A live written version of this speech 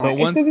But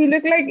It's once because you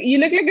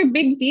look like a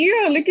big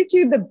deal. Look at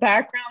you, the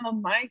background, the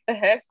mic, the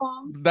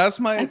headphones. that's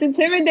my That's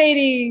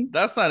intimidating.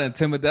 that's not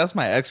intimidating. That's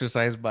my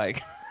exercise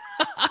bike.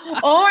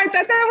 Oh, I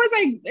thought that was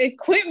like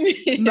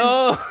equipment.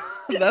 No,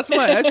 that's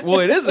well,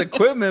 it is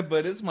equipment,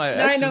 but it's my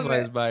No, I know,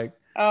 exercise but bike.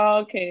 oh,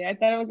 okay. I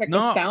thought it was like a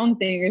No, sound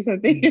thing or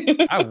something.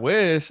 I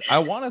wish I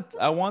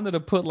wanted to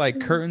put like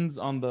curtains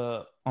on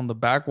the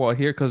back wall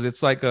here because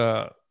it's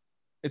a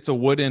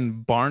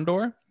wooden barn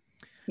door.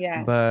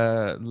 Yeah,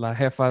 But La it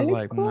Jefa's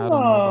looks like, I don't know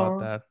about cool.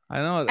 that. I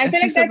know, I and feel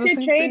she like said that's the your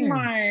same thing.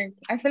 trademark.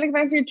 I feel like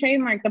that's your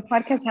trademark. The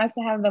podcast has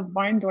to have the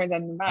barn doors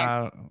on the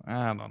back.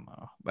 I don't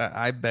know.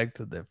 I beg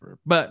to differ.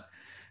 But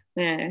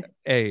Yeah.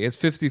 hey, it's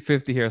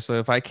 50-50 here. So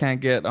if I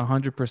can't get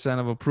 100%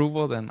 of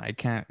approval, then I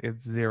can't.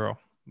 It's zero.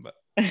 But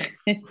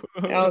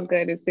Oh,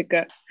 good. It's a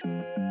good.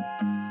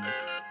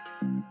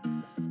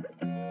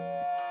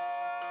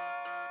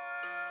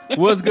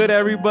 what's good,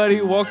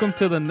 everybody? Welcome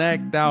to the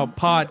Necked Out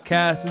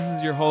Podcast. This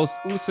is your host,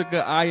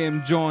 Usaka. I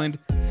am joined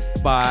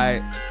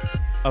by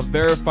a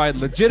verified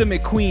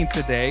legitimate queen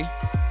today.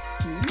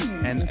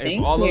 And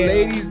if all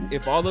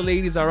the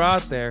ladies are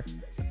out there,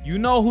 you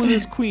know who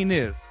this queen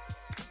is.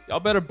 Y'all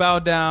better bow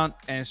down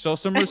and show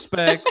some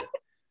respect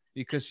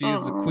because she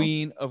is the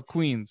queen of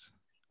queens.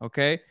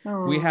 Okay?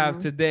 We have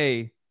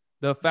today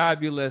the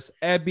fabulous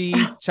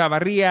Eby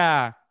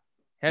Chavarria.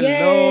 Hello.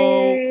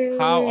 Yay!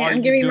 How are I'm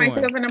you giving doing?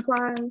 myself an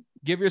applause.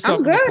 Give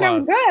yourself I'm an good.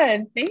 I'm applause.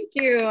 good. Thank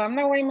you. I'm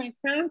not wearing my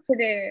crown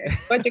today. It's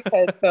budget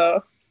cut,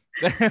 so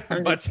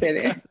I'm just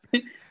kidding.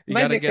 You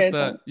Budget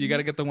cut.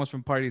 gotta get the ones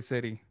from Party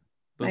City.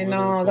 The I little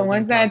know the golden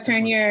ones that plastic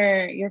turn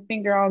ones. your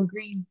finger all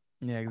green.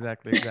 Yeah,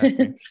 exactly.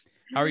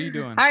 How are you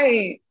doing?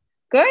 Hi.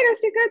 Good. I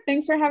see good.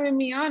 Thanks for having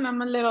me on. I'm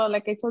a little,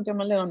 like I told you,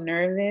 I'm a little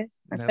nervous.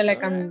 I feel That's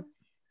like all right.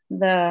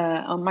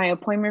 I'm on my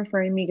appointment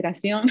for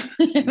immigration.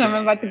 And I'm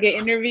about to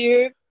get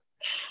interviewed.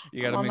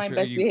 You I'm gotta on make my sure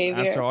best you answer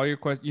behavior. all your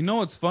questions. You know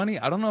what's funny?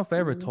 I don't know if I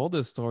ever Mhm. told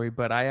this story,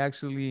 but I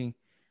actually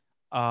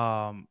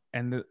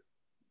and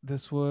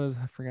this was,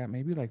 I forgot,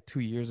 maybe like 2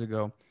 years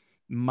ago.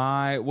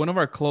 One of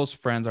our close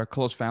friends, our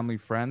close family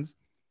friends,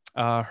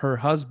 her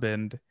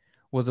husband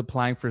was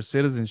applying for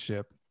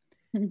citizenship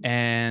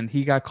and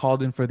he got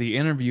called in for the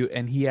interview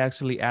and he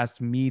actually asked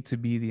me to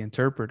be the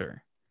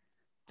interpreter,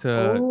 to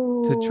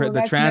Oh, the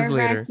that's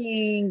translator.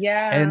 nerve-wracking. And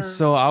Yeah.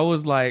 so I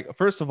was like,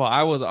 first of all,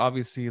 I was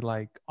obviously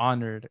like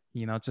honored,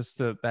 just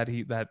that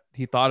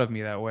he thought of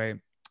me that way.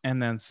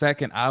 And then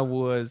second, I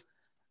was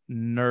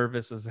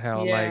nervous as hell.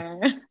 Like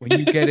Yeah. when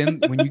you get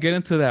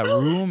into that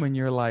room and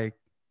you're like,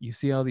 you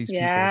see all these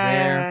people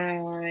there,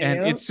 Yeah.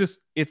 and Yep.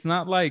 it's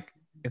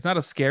not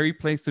a scary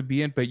place to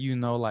be in, but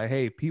like,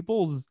 hey,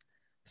 people's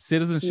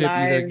citizenship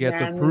either Lives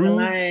gets are on the approved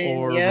line.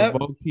 or Yep.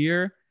 revoked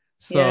here.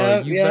 So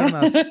Yep. you better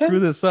Yeah. not screw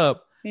this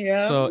up.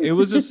 Yep. So it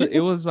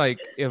was like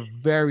a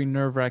very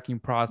nerve-wracking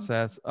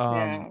process.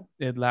 Yeah.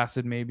 It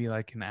lasted maybe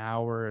like an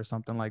hour or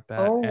something like that.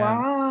 Oh, And yeah,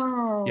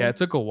 wow. it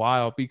took a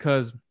while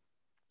because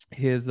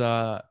his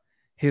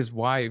his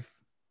wife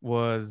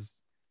was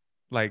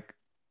like,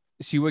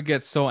 she would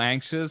get so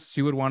anxious,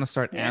 she would want to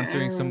start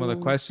answering some of the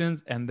Yeah.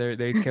 questions, and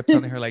they kept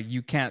telling her like,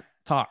 you can't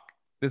talk,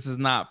 this is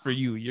not for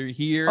you, you're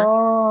here,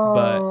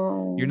 but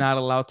you're Oh, not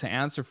allowed to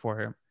answer for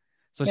him.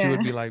 So she would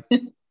yeah. be like,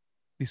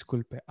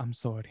 disculpe, I'm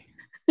sorry.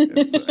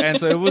 And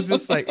so it was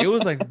just like, it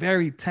was like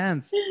very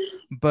tense.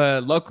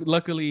 But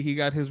luckily he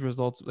got his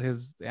results,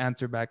 his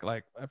answer back,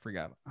 like I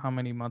forgot how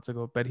many months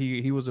ago, but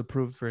he was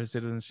approved for his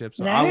citizenship.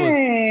 So I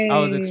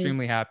was Nice.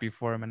 extremely happy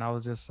for him, and I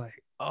was just like,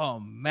 oh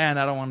man,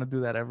 I don't want to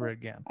do that ever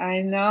again.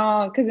 I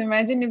know. Because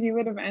imagine if you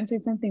would have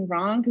answered something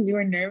wrong because you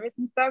were nervous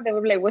and stuff. They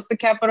would be like, what's the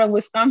capital of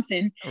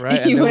Wisconsin? Right? And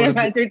And you they would would have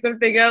have been, answered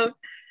something else.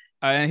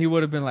 and he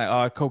would have been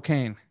like,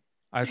 cocaine,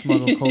 I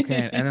smuggled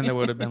cocaine. And then they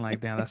would have been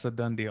like, damn, that's a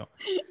done deal,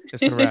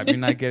 it's a wrap, you're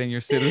not getting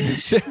your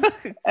citizenship.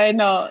 I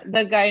know.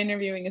 The guy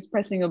interviewing is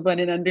pressing a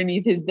button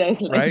underneath his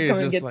desk, like, Right? come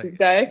It's and just get this like,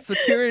 guy.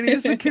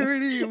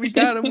 security, we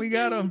got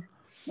him.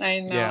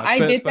 I know. Yeah, I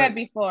did that but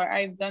before.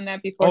 I've done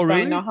that before, oh so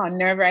I know really? how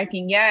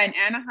nerve-wracking. Yeah, in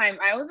Anaheim,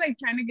 I was like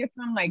trying to get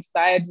some like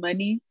side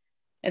money,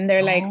 and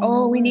they're like, Oh, no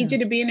 "Oh, we need way.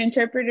 you to be an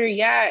interpreter."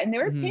 Yeah, and they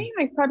were Mhm. paying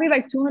like probably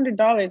like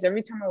 $200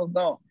 every time I would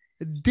go.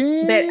 But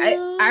I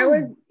Damn,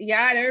 was,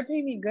 yeah, they were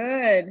paying me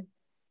good.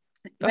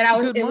 But that's I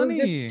was, good money.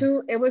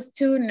 it was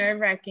too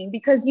nerve-wracking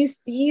because you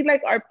see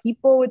like our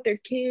people with their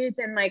kids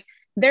and like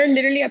they're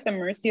literally at the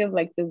mercy of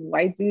like this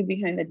white dude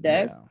behind the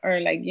desk Yeah, or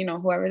like,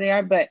 whoever they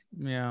are. But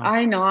yeah,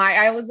 I know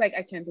I was like,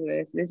 I can't do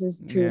this. This is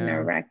too yeah,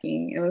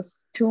 nerve-wracking. It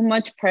was too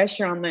much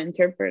pressure on the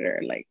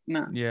interpreter. Like,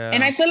 no. And yeah.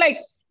 I feel like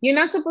you're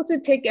not supposed to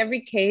take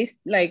every case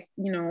like,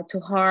 too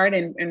hard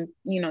and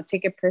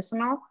take it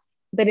personal.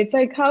 But it's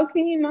like, how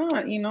can you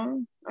not?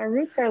 Our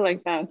roots are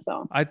like that.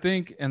 So I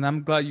think, and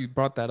I'm glad you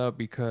brought that up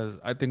because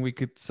I think we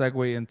could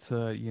segue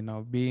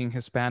into, being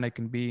Hispanic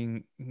and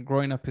being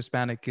growing up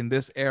Hispanic in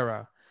this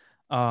era.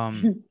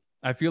 Um,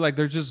 I feel like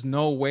there's just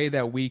no way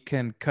that we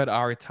can cut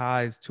our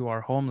ties to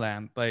our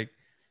homeland. Like,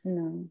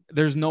 no.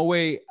 there's no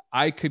way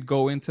I could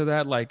go into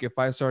that. Like, if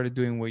I started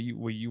doing what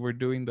you were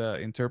doing, the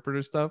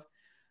interpreter stuff,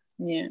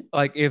 Yeah.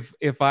 Like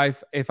if I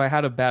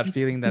had a bad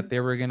feeling that they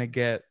were gonna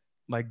get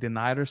like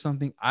denied or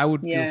something, I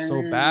would feel Yeah.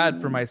 so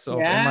bad for myself.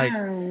 And like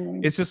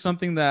Yeah. it's just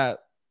something that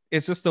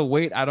it's just a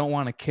weight I don't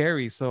want to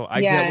carry. So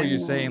I get Yeah. what you're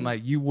saying. No.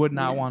 Like you would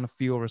not Yeah. want to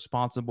feel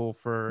responsible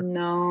for,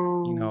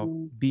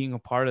 No. being a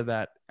part of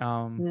that.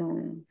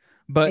 No.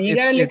 But And you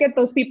it's gotta look it's at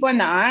those people in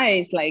the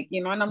eyes, like,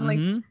 and I'm like,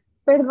 mm-hmm.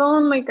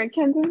 perdón, like I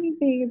can't do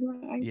anything.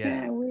 I can't.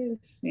 Yeah. I wish.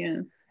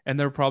 Yeah. And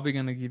they're probably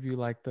gonna give you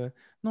like the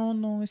no,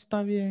 no,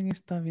 está bien,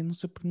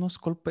 no es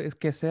culpa, es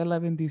que sea la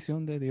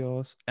bendición de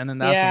Dios. And then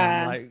that's when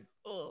I'm Yeah. like,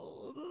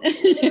 oh,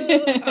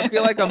 I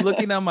feel like I'm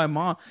looking at my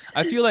mom.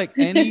 I feel like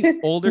any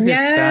older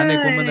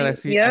Hispanic woman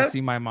that Yeah. I Yep.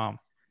 see my mom.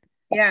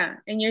 Yeah.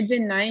 And you're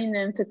denying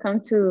them to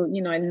come to,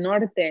 El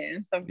Norte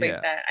and stuff like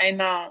Yeah. that. I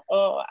know.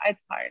 Oh,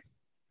 it's hard.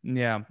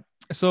 Yeah.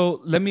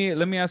 So let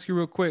me ask you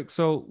real quick.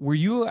 So were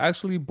you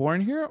actually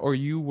born here or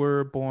you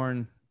were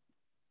born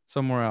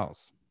somewhere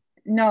else?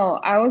 No,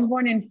 I was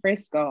born in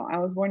Frisco. I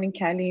was born in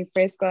Cali,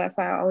 Frisco. That's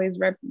why I always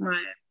rep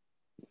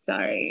So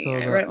I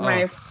the rep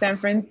my San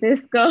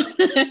Francisco.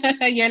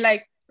 You're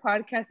like,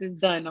 podcast is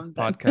done. I'm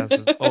done. podcast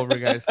is over,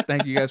 guys.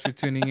 Thank you guys for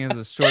tuning in. It's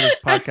the shortest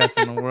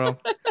podcast in the world.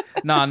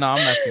 No, no,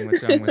 I'm messing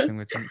with you. I'm messing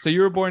with you. So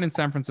you were born in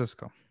San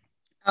Francisco.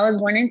 I was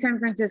born in San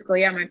Francisco.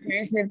 Yeah, my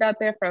parents lived out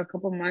there for a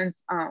couple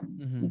months.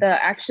 Mm-hmm.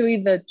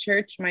 The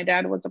church my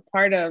dad was a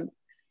part of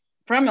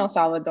from El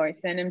Salvador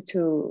sent him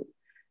to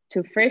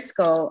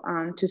Frisco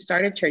to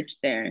start a church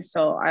there.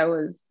 So I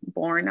was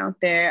born out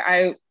there.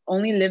 I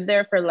only lived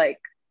there for like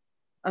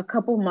a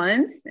couple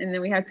months, and then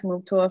we had to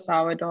move to El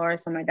Salvador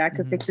so my dad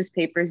could fix his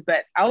papers.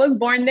 But I was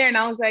born there, and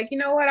I was like, you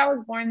know what? I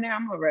was born there.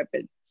 I'm gonna rep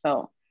it.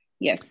 So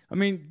yes. I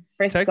mean,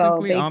 Frisco,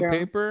 technically Bay on Girl.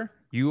 paper,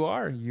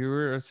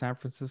 you're a San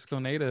Francisco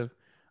native.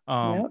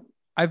 Yep.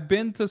 I've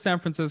been to San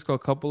Francisco a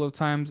couple of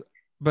times,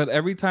 but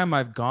every time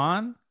I've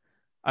gone,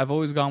 I've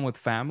always gone with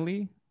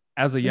family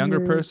as a younger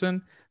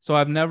person. So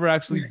I've never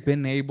actually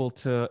been able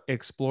to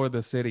explore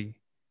the city.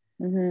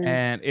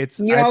 And You I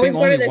think always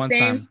go only to the one same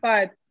time.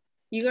 spots.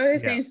 You go to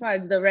the same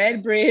spots, the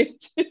Red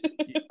Bridge.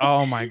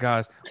 Oh my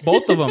gosh.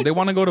 Both of them. They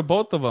want to go to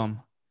both of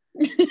them.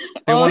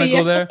 They Oh, want to yeah.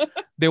 go there.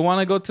 They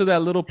want to go to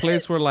that little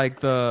place where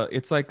like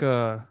it's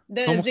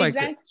almost zigzag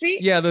like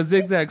street. Yeah, the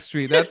zigzag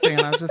street, that thing.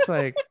 And I'm just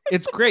like,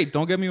 it's great.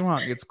 Don't get me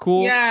wrong. It's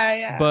cool.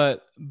 Yeah.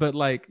 But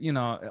like,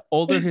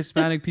 older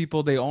Hispanic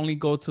people, they only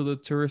go to the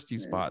touristy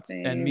spots.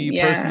 And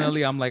me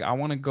personally, I'm like, I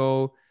want to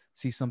go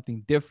see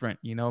something different,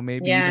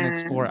 maybe even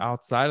explore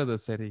outside of the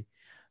city.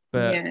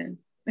 But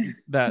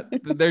that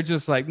they're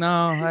just like, no,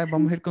 ay,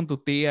 vamos a ir con tu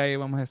tía y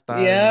vamos a estar.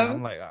 And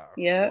I'm like, oh,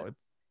 well, it's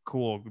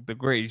cool. The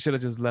great. You should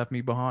have just left me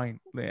behind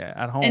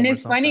at home. And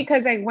it's funny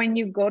because like when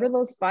you go to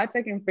those spots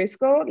like in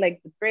Frisco,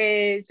 like the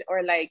bridge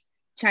or like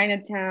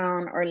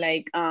Chinatown or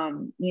like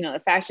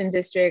the fashion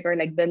district or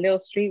like the little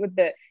street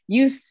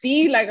you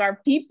see like our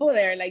people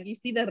there, like you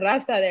see the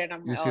raza there, and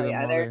I'm like, oh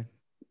yeah, they're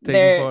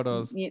taking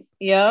photos.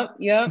 Yep,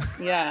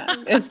 yeah.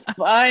 It's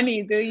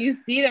funny, dude. You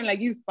see them, like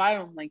you spot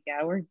them, like,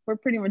 yeah, we're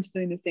pretty much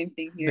doing the same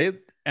thing here.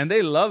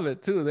 They love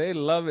it too. They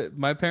love it.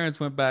 My parents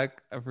went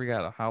back, I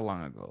forgot how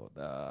long ago.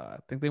 I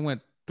think they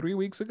went 3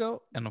 weeks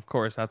ago, and of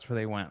course that's where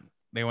they went.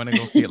 They want to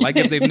go see it, like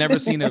if they've never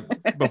seen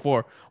it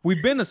before.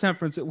 We've been to San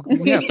Francisco.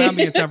 We have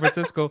family in San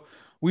Francisco.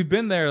 We've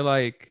been there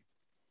like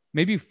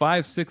maybe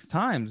 5-6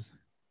 times.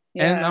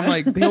 Yeah. And I'm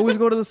like, they always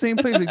go to the same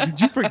place. Like, did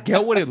you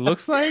forget what it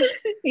looks like?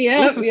 Yeah,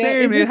 it looks the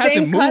same. It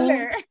hasn't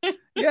moved.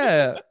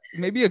 Yeah,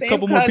 maybe a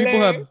couple more people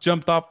have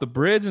jumped off the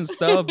bridge and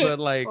stuff, but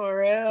like, for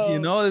real.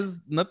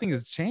 Nothing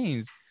has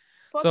changed.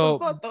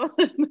 Foto.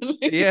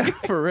 Yeah,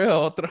 for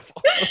real. Otra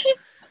foto.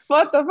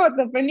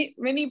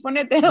 Vení,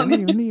 ponete.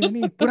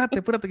 Vení.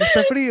 Púrate,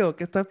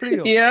 que está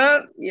frío.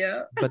 Yeah.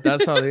 But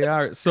that's how they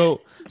are.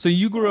 So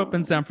you grew up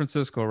in San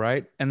Francisco,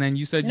 right? And then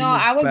you said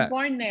I was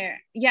born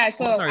there. Yeah,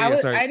 so I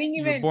didn't even.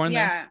 You were born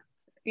there?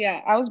 Yeah,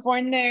 I was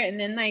born there, and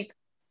then like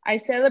I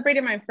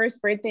celebrated my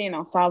first birthday in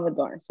El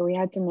Salvador, so we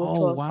had to move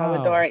to El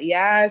Salvador.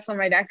 Yeah, so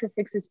my dad could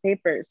fix his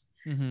papers.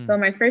 So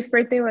my first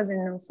birthday was in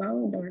El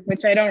Salvador,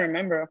 which I don't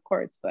remember, of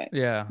course, but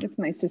yeah, it's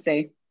nice to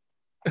say.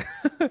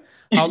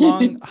 How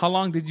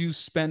long did you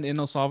spend in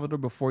El Salvador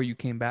before you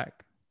came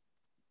back?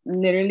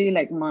 Literally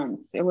like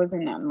months. It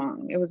wasn't that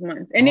long. It was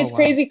months. And it's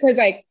crazy because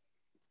like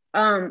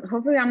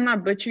hopefully I'm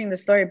not butchering the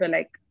story, but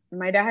like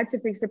my dad had to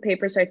fix the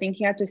paper, so I think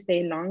he had to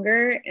stay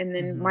longer. And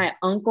then my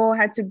uncle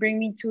had to bring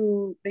me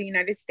to the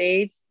United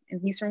States,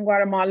 and he's from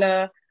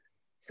Guatemala.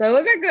 So it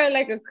was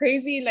like a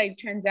crazy like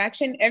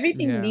transaction.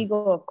 Everything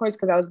legal, of course,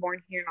 because I was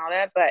born here and all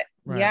that. But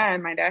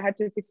and my dad had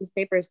to fix his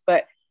papers.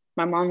 But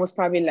my mom was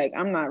probably like,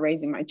 I'm not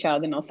raising my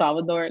child in El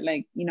Salvador,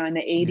 like, in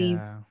the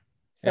 80s.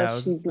 So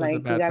she's like, you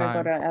gotta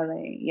go to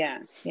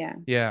LA.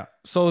 Yeah.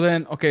 So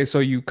then, okay, so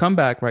you come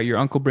back, right? Your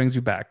uncle brings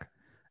you back,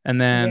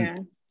 and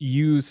then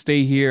you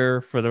stay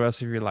here for the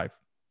rest of your life,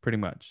 pretty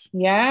much.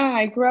 Yeah,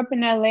 I grew up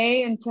in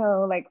LA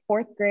until like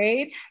 4th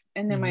grade.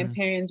 And then my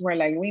parents were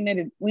like, we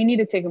need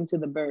to take them to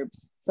the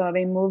burbs. So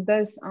they moved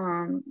us.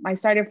 I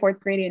started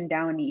 4th grade in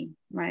Downey.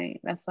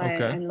 That's why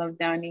I love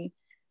Downey.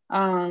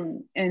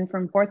 And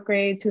from fourth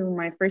grade to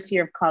my first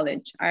year of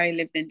college, I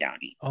lived in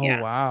Downey. Oh,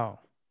 Yeah. wow.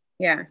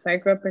 Yeah. So I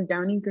grew up a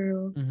Downey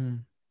girl. Mm-hmm.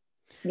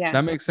 Yeah.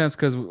 That makes sense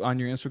because on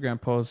your Instagram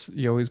posts,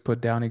 you always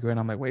put Downey Girl. And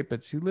I'm like, wait,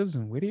 but she lives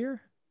in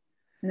Whittier?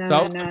 So I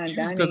No, was no,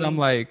 confused because I'm Downey.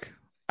 like,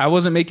 I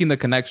wasn't making the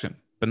connection,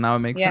 but now it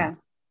makes Yeah.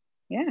 sense.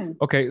 Yeah.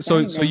 Okay, so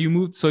Downey so girl. you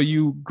moved, so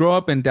you grow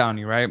up in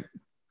Downey, right?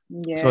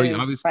 So you, Yes.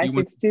 obviously you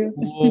went to 562.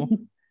 school,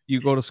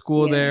 you go to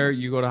school Yeah. there,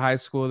 you go to high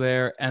school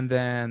there, and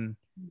then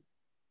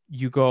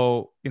you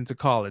go into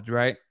college,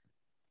 right?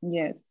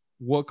 Yes.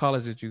 What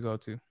college did you go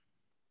to?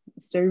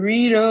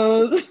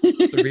 Cerritos.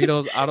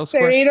 Cerritos Auto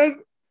Square? Cerritos.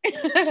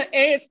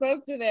 Hey, it's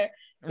close to there.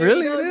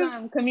 Really, it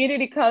Cerritos is?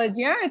 Community College.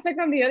 Yeah, it's like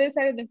on the other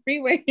side of the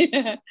freeway.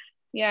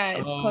 Yeah,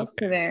 it's Oh, close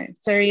to okay. there.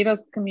 Cerritos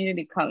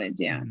Community College.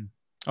 Yeah. Mhm.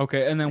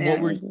 Okay, and then what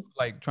Yeah, were it you was just,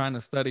 like trying to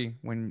study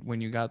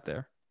when you got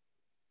there?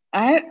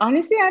 I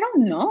honestly I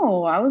don't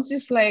know. I was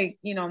just like,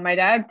 my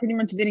dad pretty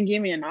much didn't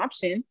give me an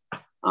option.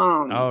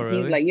 Oh,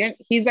 He's really?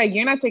 like,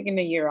 you're not taking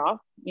a year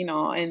off,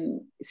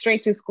 and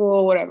straight to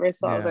school, whatever.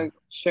 So I was Yeah. like,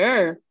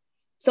 sure.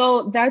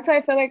 So that's why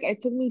I felt like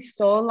it took me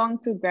so long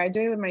to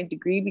graduate with my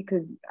degree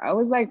because I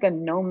was like a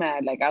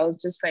nomad. Like I was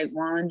just like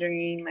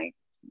wandering, like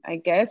I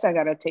guess I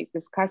gotta take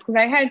this class because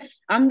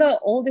I'm the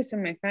oldest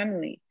in my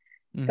family.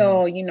 Mm-hmm.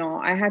 So,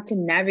 I had to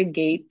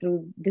navigate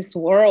through this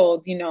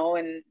world, and no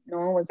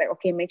one was like,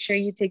 okay, make sure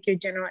you take your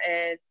general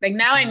eds. Like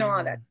now I know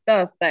all that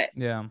stuff, but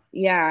Yeah.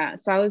 yeah.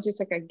 So I was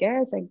just like, I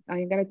guess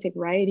I gotta take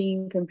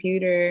writing,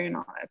 computer, and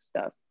all that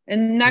stuff.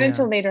 And not Yeah.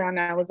 until later on,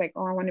 I was like,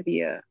 oh, I want to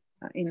be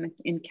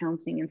in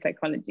counseling and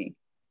psychology.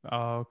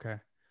 Oh, okay.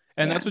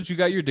 And Yeah. that's what you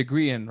got your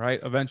degree in, right?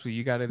 Eventually,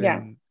 you got it Yeah.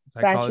 in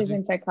Bachelor's psychology.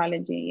 in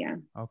psychology. Yeah.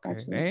 Okay.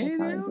 Bachelor's in Hey,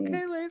 psychology.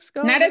 okay, let's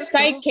go. Not a Let's go.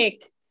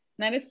 sidekick.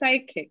 Not a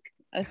sidekick.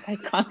 A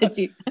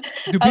psychology.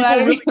 Do A people lot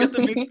of really get them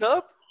people. mixed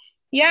up?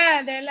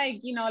 Yeah, they're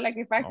like, like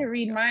if I Oh could my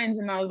read god. minds,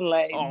 and I was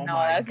like, Oh no,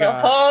 my that's a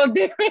god. whole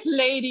different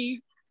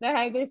lady that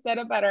has her set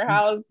up at her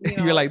house,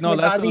 You're like, no,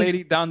 with that's all a these,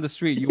 lady down the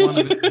street. You want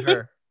to visit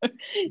her.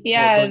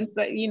 yeah, Doña, it's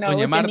like, Doña with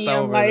the Marta neon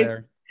over lights.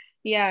 there.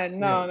 Yeah,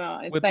 Yeah. no,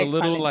 it's With the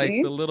little like the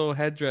psychology. little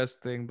headdress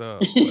thing,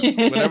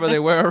 whatever they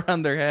wear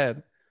around their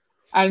head.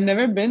 I've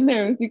never been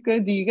there,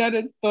 Usika. Do you got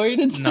a story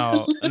to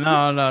tell? No,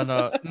 no, no,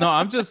 no,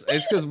 no. It's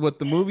because what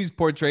the movies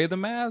portray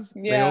them as,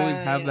 they always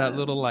Yeah, have that yeah,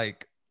 little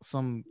like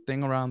some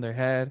thing around their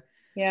head.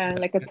 yeah, That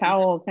like a I think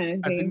towel kind of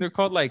I think thing. they're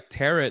called like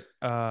tarot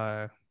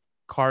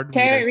card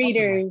Tarot readers, something like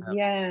readers, that.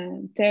 yeah,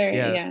 tarot,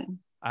 Yeah. yeah,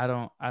 I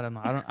don't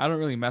know. I don't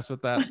really mess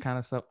with that kind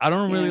of stuff. I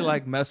don't really yeah,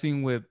 like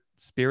messing with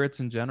spirits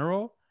in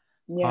general.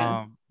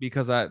 yeah,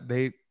 Because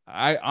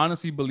I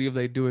honestly believe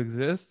they do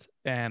exist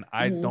and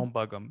I hmm, don't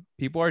bug them.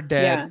 People are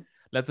dead. yeah.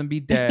 Let them be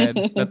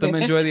dead. Let them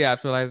enjoy the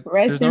afterlife.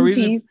 There's Rest no in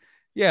reason. peace.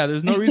 Yeah,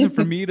 there's no reason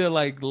for me to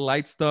like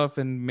light stuff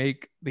and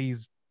make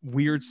these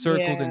weird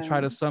circles and Yeah,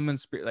 try to summon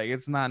spirit. Like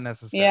it's not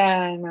necessary,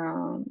 yeah,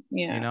 no,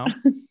 you yeah. know?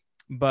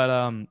 But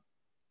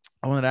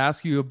I wanted to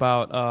ask you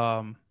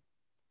about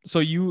so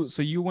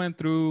you went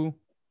through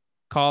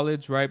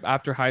college right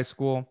after high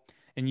school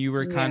and you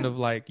were kind Yeah. of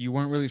like you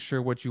weren't really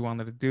sure what you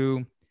wanted to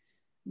do.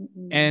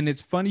 Mm-mm. And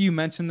it's funny you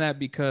mentioned that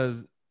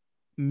because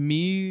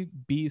me,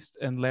 Beast,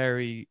 and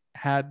Larry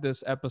had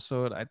this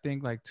episode, I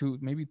think like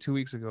maybe 2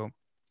 weeks ago,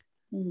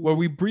 where Mm-hmm.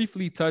 we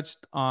briefly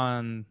touched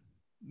on,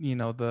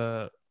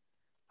 the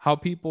how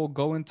people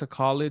go into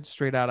college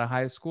straight out of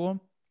high school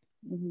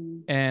Mm-hmm.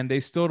 and they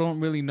still don't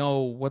really know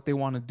what they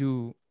want to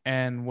do.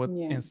 And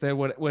Yeah.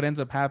 what ends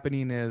up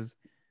happening is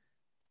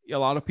a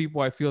lot of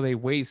people, I feel they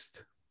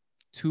waste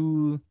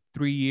 2-3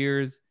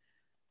 years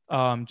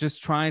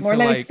just trying More to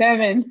like like,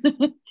 7.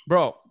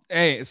 bro,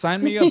 hey,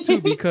 sign me up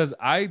too because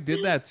I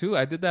did that too.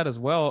 I did that as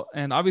well,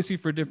 and obviously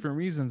for different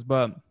reasons.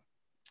 But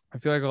I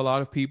feel like a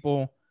lot of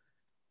people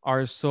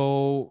a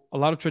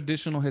lot of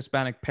traditional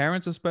Hispanic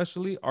parents,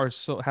 especially,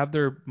 have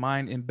their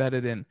mind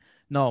embedded in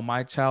no,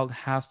 my child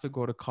has to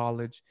go to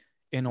college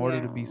in order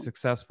to Yeah. be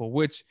successful.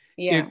 Which,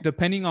 Yeah. if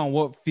depending on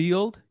what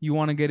field you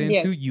want to get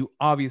into, Yes. you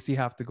obviously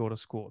have to go to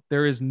school.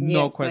 There is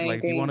no Yes, I question.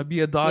 Like, do you want to agree. be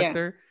a Yeah.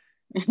 doctor?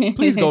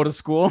 Please go to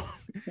school.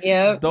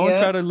 Yep. Don't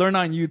try Yep. to learn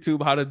on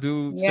YouTube how to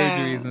do Yeah.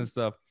 surgeries and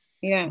stuff.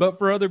 Yeah. But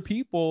for other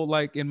people,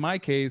 like in my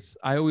case,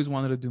 I always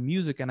wanted to do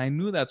music and I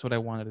knew that's what I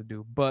wanted to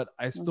do. But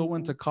I still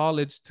went Mm-hmm. to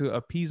college to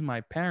appease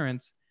my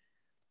parents.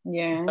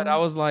 Yeah. But I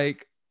was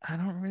like, I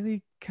don't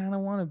really kind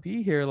of want to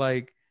be here.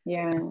 Like,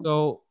 and Yeah.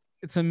 so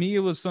to me, it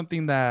was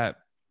something that,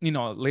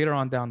 later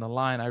on down the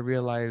line, I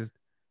realized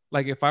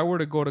like if I were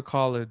to go to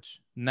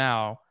college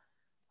now,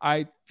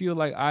 I feel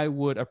like I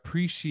would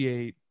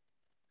appreciate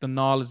the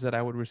knowledge that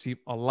I would receive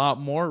a lot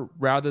more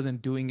rather than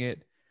doing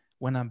it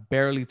when I'm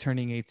barely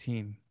turning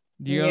 18.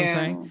 Do you know what I'm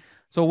saying? Yeah.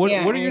 So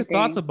Yeah, what I are your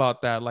thoughts agree.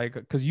 about that? Like,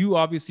 because you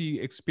obviously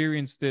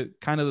experienced it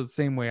kind of the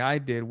same way I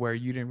did, where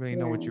you didn't really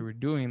know what Yeah. you were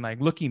doing. Like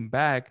looking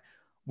back,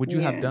 would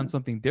you have Yeah. done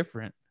something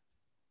different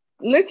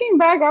Looking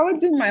back, I would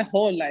do my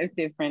whole life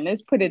different.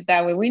 Let's put it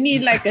that way. We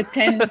need like a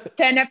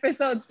ten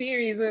episode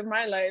series with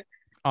my life.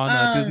 on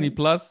Disney Um,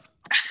 Plus?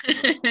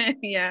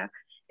 yeah,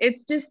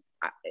 it's just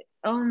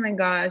Oh my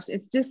gosh,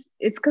 it's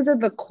because of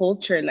the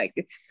culture. Like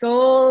it's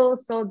so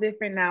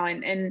different now,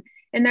 and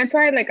that's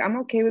why like I'm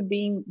okay with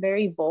being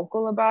very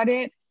vocal about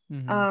it.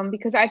 Mm-hmm.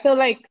 Because I feel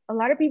like a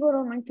lot of people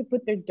don't like to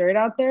put their dirt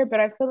out there, but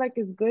I feel like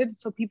it's good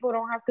so people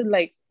don't have to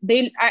like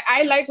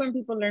I like when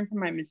people learn from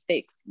my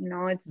mistakes.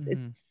 Mm-hmm.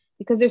 It's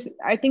because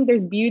I think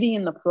there's beauty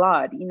in the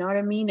flawed. You know what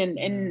I mean? And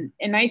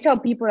Mm-hmm. I tell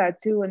people that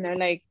too, and they're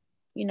like,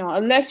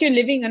 unless you're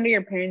living under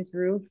your parents'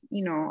 roof,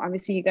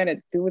 obviously you gotta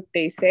do what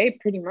they say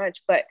pretty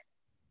much, but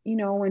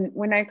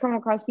when I come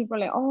across people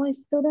like, oh, I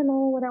still don't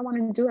know what I want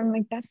to do. I'm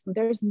like,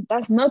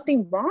 that's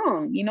nothing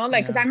wrong,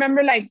 like, because I Yeah.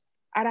 remember like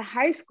out of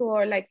high school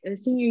or like a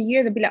senior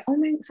year, they'd be like, oh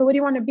man, so what do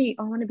you want to be?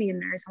 Oh, I want to be a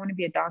nurse. I want to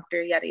be a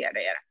doctor, yada, yada,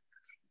 yada.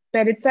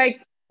 But it's like,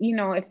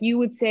 if you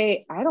would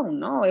say, I don't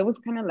know, it was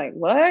kind of like,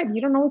 what?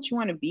 You don't know what you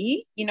want to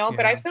be,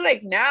 But I Yeah. feel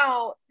like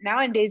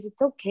nowadays,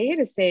 it's okay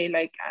to say,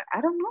 like, I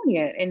don't know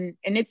yet. And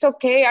it's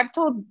okay. I've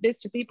told this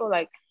to people,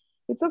 like,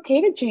 it's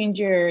okay to change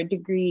your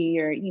degree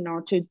or,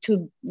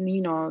 to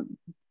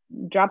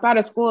drop out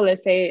of school,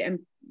 let's say, and,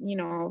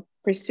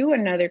 pursue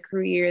another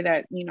career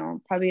that,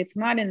 probably it's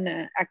not in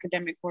the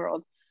academic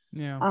world.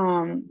 Yeah.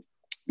 Um,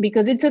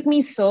 because it took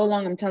me so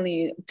long, I'm telling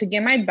you, to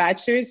get my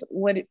bachelor's.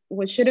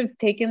 What should have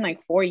taken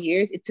like 4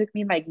 years, it took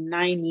me like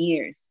 9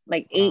 years,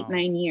 like eight, Wow.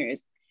 9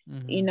 years,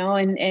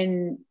 Mm-hmm.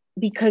 and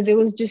because it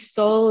was just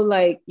so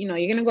like, you're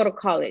gonna go to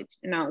college.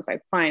 And I was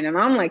like, fine. And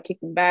I'm like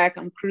kicking back,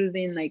 I'm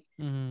cruising, like,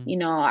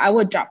 Mm-hmm. I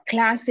would drop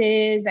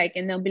classes, like,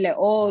 and they'll be like,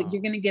 oh,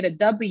 you're Wow. gonna get a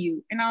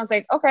W. And I was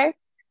like, okay.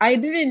 I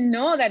didn't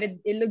know that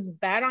it looks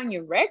bad on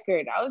your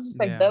record. I was just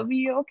like, Yeah.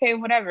 W, okay,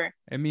 whatever.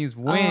 It means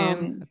win. I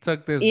um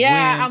took this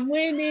yeah, win. I'm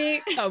winning.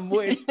 I'm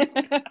winning.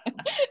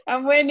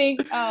 I'm winning.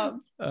 uh,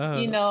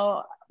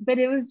 But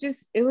it was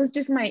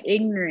just my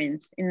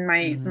ignorance and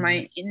my mm-hmm.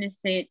 my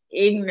innocent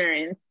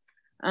ignorance.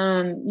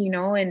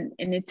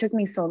 And it took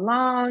me so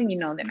long.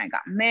 Then I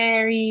got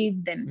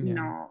married. Then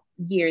Yeah.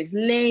 years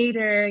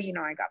later,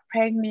 I got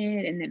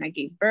pregnant, and then I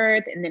gave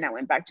birth, and then I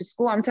went back to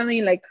school. I'm telling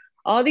you, like,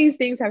 all these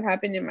things have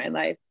happened in my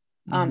life.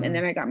 And Mm-hmm.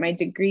 then I got my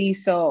degree.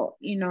 So,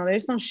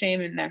 there's no shame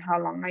in that, how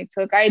long I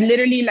took. I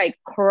literally like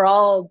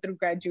crawled through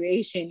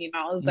graduation.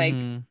 I was like,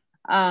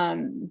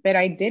 Mm-hmm. but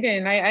I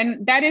didn't.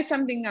 And that is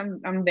something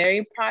I'm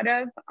very proud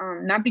of.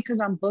 Not because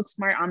I'm book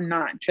smart. I'm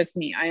not. Trust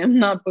me, I am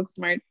not book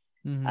smart.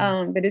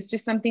 Mm-hmm. But it's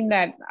just something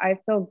that I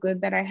feel good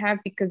that I have,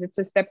 because it's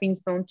a stepping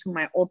stone to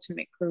my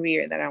ultimate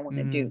career that I want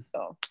to Mm-hmm. do.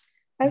 So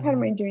I've had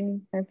Mm-hmm. my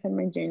journey. I've had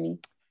my journey.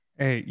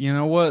 Hey, you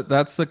know what?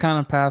 That's the kind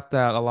of path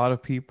that a lot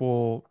of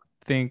people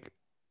think,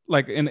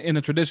 like in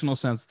a traditional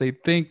sense, they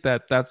think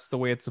that that's the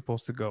way it's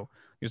supposed to go.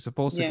 You're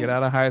supposed to Yeah. get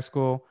out of high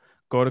school,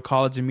 go to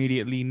college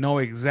immediately, know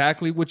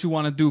exactly what you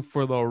want to do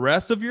for the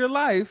rest of your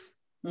life,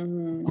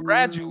 Mm-hmm.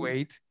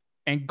 graduate,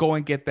 and go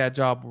and get that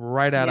job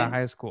right out of Yeah.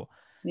 high school.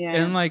 Yeah.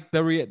 And like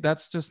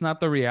that's just not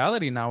the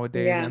reality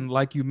nowadays. Yeah. And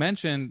like you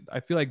mentioned,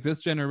 I feel like this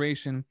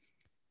generation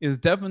is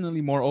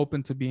definitely more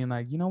open to being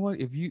like, you know what,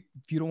 if you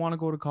don't want to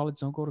go to college,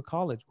 don't go to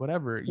college,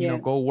 whatever, Yeah.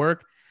 go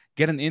work,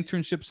 get an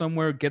internship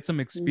somewhere, get some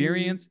Mm-hmm.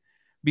 experience.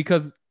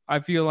 Because I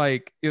feel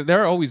like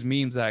there are always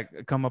memes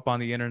that come up on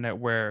the internet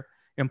where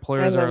I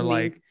employers love are memes.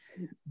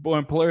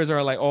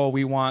 like, oh,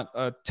 we want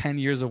 10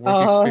 years of work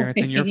Oh,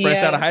 experience, and you're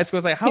fresh out of yeah. high school.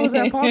 It's like, how is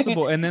that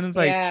possible? And then it's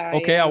like, Yeah,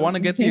 okay, I yeah. want to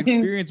get the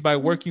experience by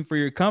working for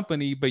your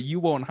company, but you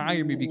won't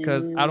hire me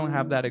because I don't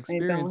have that I don't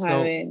experience. have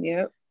So it.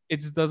 Yep. it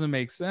just doesn't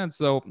make sense.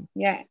 So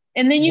Yeah.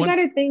 And then you got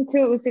one, to think too,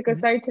 Usika, mhm.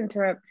 sorry to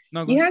interrupt.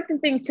 No, go You ahead. have to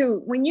think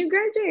too, when you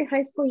graduate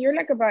high school, you're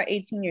like about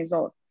 18 years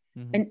old.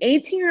 Hmm. An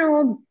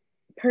 18-year-old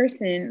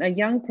person, a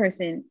young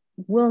person,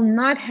 will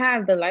not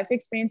have the life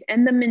experience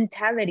and the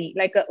mentality.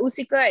 Like a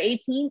Usika at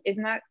 18 is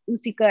not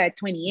Usika at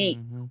 28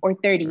 Hmm. or Right.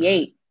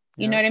 38.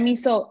 You know Yeah. what I mean?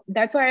 So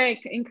that's why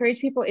I encourage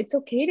people, it's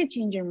okay to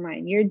change your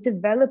mind. You're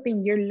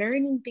developing, you're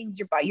learning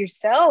things about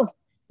yourself,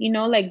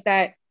 like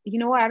that. You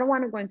know what? I don't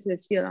want to go into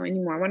this field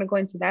anymore. I want to go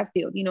into that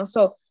field,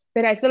 So,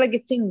 but I feel like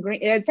it's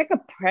ingrained. It's like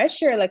a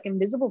pressure, like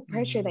invisible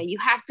pressure Hmm. that you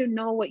have to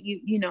know what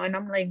and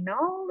I'm like,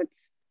 no, it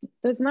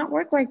does not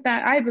work like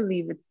that. I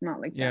believe it's not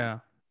like that. Yeah.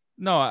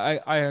 No,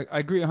 I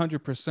agree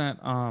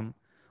 100%.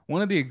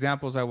 One of the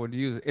examples I would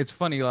use, it's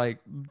funny, like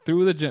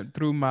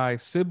through my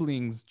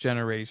siblings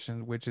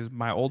generation, which is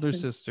my older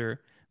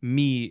sister,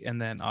 me,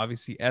 and then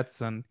obviously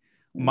Edson.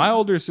 My Mm.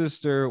 older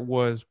sister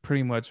was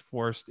pretty much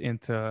forced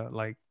into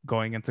like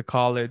going into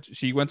college.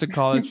 She went to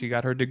college, she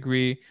got her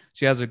degree,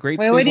 she has a great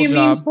Wait, what do stable you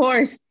mean job.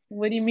 forced?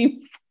 What do you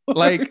mean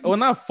Like, forced? well,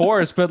 not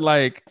forced, but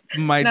like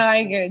No,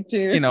 I get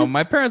you.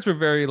 my parents were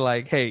very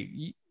like, hey,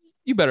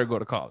 you better go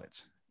to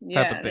college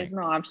type of Yeah, thing. there's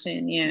no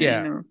option. Yeah, I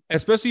Yeah. know.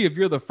 Especially if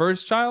you're the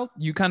first child,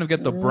 you kind of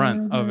get the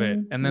brunt of it.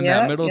 And then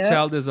that Yep, middle yep.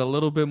 child is a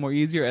little bit more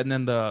easier. And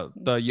then the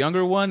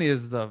younger one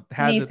is the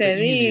has Ni it the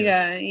se easiest.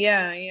 diga.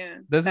 Yeah, yeah.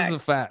 This is a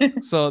Facts.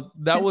 fact. So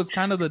that was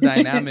kind of the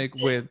dynamic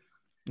with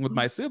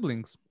my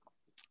siblings.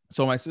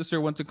 So my sister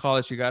went to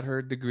college, she got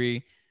her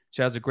degree,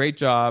 she has a great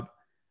job.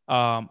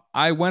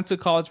 I went to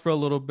college for a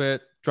little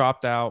bit,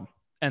 dropped out,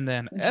 and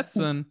then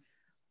Edson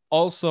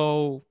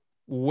also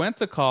went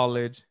to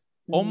college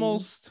Mhm.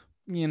 almost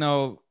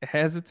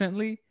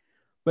hesitantly,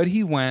 but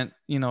he went,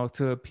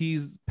 to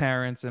appease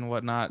parents and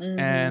whatnot.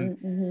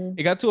 And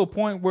it got to a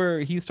point where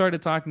he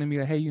started talking to me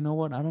like, hey, you know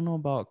what? I don't know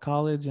about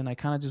college, and I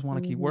kind of just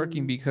want to keep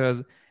working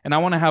because, and I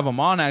want to have him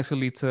on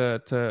actually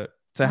to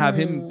have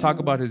him talk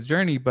about his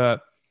journey.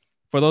 But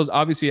for those,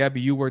 obviously, Abby,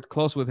 you worked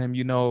close with him.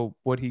 You know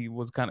what he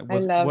was I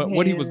love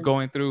what he was him.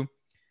 going through.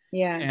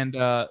 Yeah.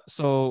 And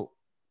so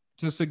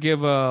just to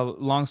give a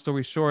long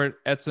story short,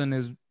 Edson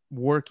is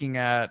working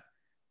at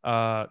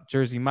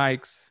Jersey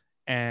Mike's,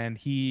 and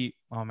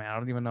oh man, I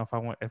don't even know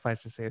if I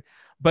should say it,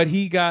 but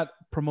he got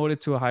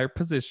promoted to a higher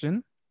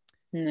position.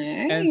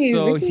 And Nice.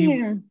 so Look at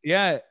him.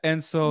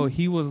 and so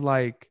he was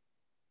like,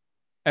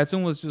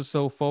 Edson was just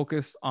so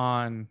focused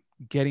on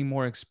getting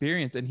more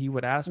experience, and he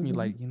would ask me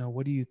like,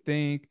 what do you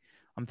think?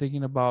 I'm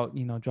thinking about,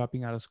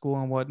 dropping out of school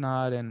and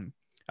whatnot, and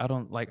I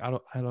don't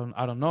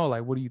know,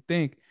 like, what do you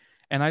think?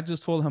 And I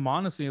just told him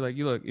honestly, like,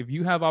 you look, if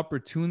you have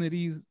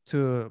opportunities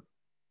to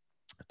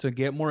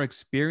get more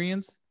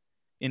experience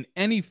in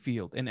any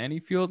field,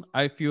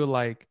 I feel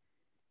like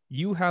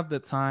you have the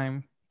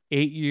time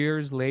 8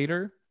 years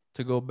later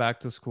to go back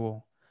to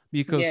school,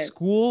 because Yes.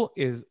 school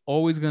is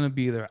always going to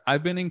be there.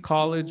 I've been in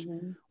college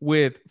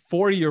with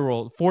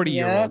 40-year-olds,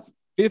 50-year-olds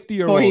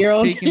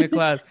 4-year-olds taking a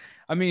class.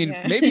 I mean,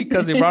 maybe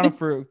because they brought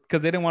them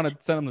because they didn't want to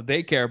send them to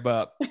daycare,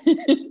 but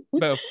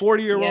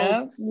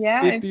 40-year-olds,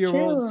 yeah, it's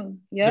 50-year-olds, true.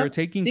 they're Yep.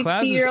 taking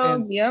classes,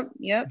 and 60-year-olds.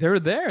 Yep. they're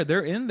there,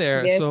 they're in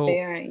there. Yes, they So,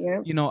 are.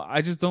 Yep.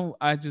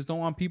 I just don't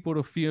want people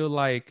to feel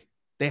like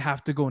they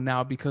have to go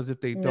now, because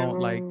if they don't,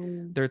 like,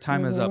 No. their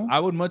time is up. I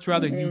would much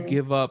rather you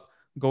give up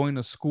going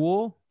to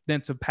school than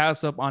to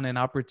pass up on an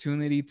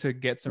opportunity to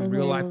get some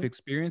real life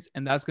experience,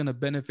 and that's going to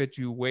benefit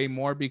you way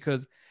more,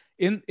 because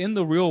in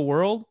the real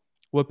world,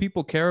 what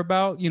people care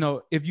about,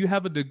 if you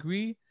have a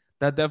degree,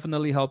 that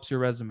definitely helps your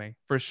resume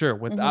for sure,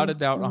 without a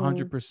doubt,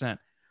 100%.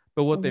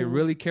 But what they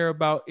really care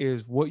about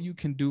is what you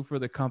can do for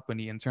the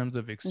company in terms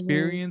of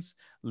experience,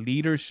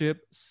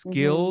 leadership,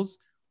 skills,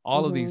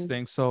 all of these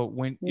things. So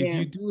if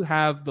you do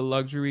have the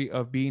luxury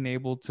of being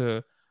able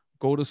to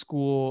go to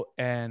school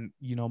and,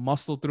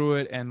 muscle through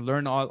it and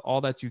learn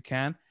all that you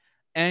can,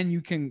 and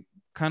you can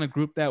kind of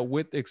group that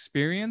with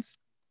experience,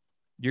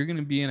 you're going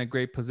to be in a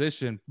great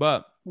position.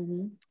 But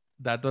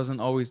that doesn't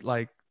always,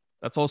 like,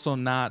 that's also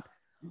not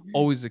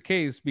always the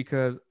case,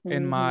 because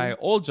in my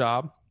old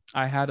job,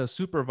 I had a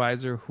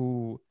supervisor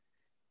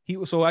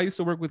so I used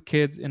to work with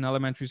kids in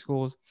elementary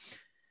schools.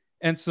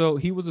 And so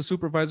he was a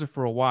supervisor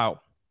for a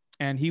while,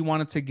 and he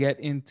wanted to get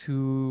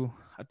into,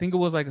 I think it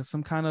was like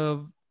some kind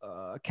of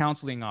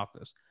counseling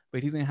office,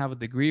 but he didn't have a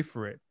degree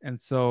for it. And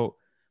so,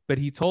 but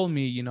he told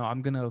me,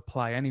 I'm going to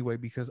apply anyway,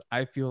 because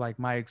I feel like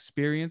my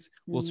experience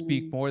will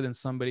speak more than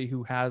somebody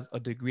who has a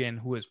degree and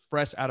who is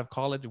fresh out of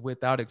college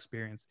without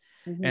experience.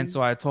 And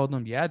so I told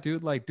him, yeah,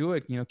 dude, like, do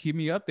it, keep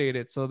me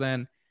updated. So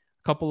then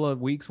a couple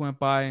of weeks went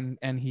by,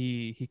 and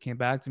he came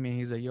back to me, and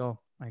he's like, yo,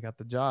 I got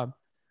the job.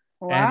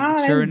 And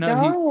Wow, sure that's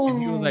enough,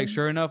 he was like, dope.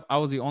 sure enough, I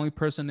was the only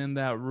person in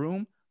that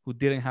room who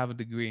didn't have a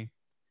degree.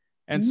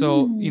 And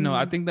so,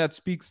 I think that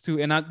speaks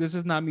to, and this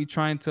is not me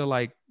trying to,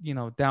 like,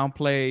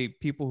 downplay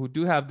people who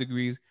do have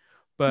degrees,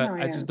 but No,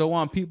 I yeah. just don't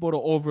want people to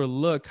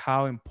overlook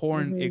how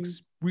important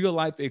real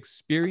life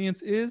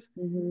experience is,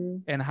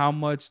 and how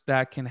much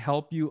that can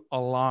help you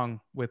along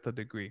with a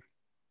degree.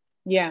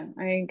 Yeah,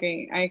 I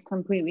agree. I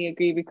completely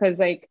agree, because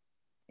like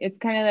it's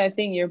kind of that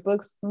thing, you're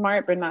book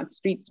smart but not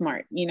street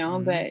smart,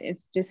 but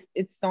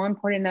it's so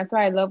important. That's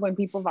why I love when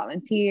people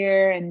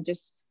volunteer and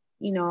just,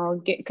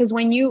 get, because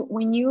when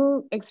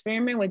you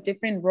experiment with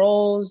different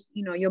roles,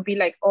 you'll be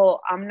like, oh,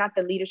 I'm not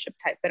the leadership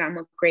type, but I'm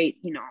a great,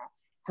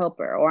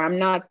 helper, or I'm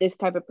not this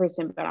type of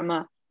person, but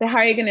how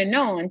are you gonna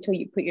know until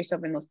you put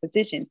yourself in those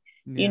positions?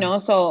 Yeah.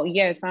 So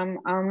yes, I'm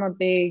a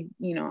big,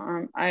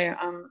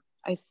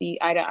 I see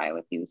eye to eye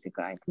with you,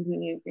 Sika. I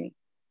completely agree.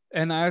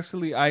 And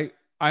actually, I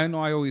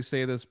know I always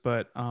say this,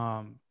 but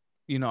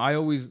I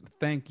always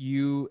thank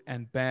you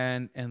and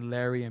Ben and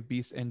Larry and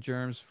Beast and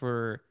Germs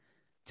for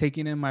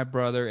taking in my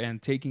brother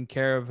and taking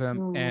care of him,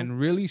 Oh, and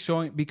really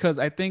showing, because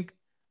I think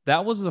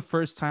that was the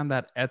first time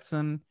that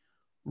Edson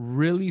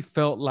really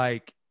felt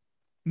like,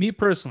 me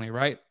personally,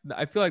 right?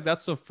 I feel like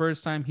that's the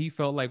first time he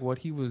felt like what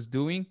he was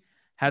doing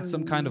had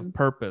some kind of mm,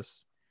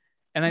 purpose.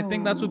 And I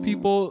think that's what oh,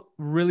 people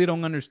really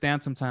don't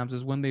understand sometimes,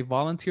 is when they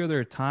volunteer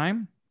their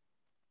time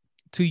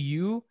to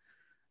you,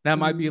 that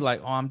might be mm,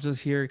 like, oh, I'm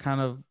just here kind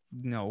of,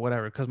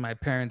 whatever, because my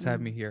parents have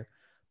me mm, here.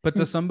 But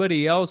to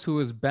somebody else who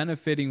is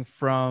benefiting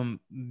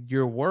from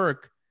your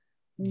work,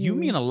 you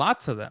mean mm, a lot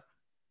to them.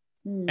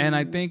 And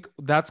I mm. think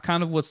that's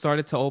kind of what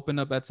started to open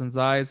up Edson's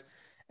eyes.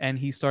 And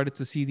he started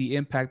to see the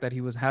impact that he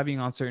was having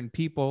on certain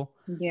people.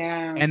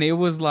 Yeah, And it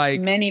was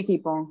like many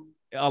people.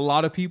 a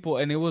lot of people.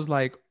 And it was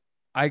like,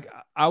 I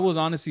I was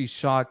honestly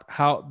shocked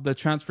how the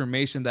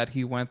transformation that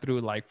he went through,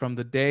 like from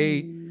the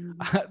day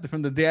Mm,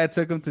 from the day I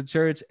took him to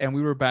church and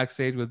we were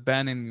backstage with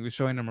Ben and he was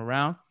showing him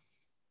around,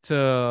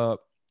 to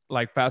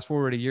like fast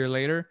forward a year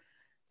later,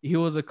 he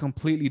was a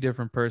completely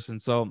different person.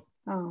 So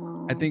I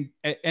oh, think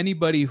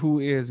anybody who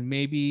is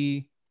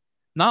maybe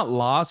not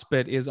lost,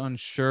 but is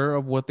unsure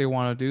of what they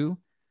want to do,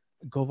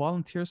 go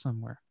volunteer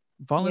somewhere.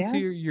 Yeah.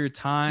 Volunteer your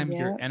time,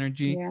 your Yeah.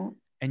 energy, Yeah.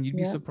 and you'd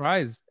be Yeah.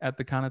 surprised at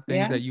the kind of things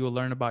Yeah. that you will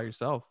learn about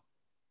yourself.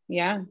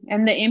 Yeah.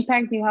 And the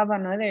impact you have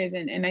on others.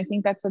 And I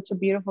think that's such a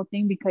beautiful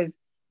thing because,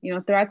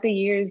 throughout the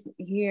years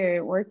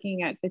here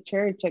working at the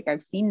church, like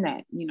I've seen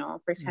that,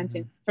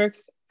 Mm-hmm.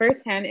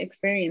 firsthand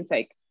experience.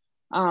 Like,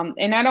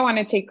 and I don't want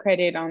to take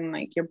credit on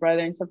like your brother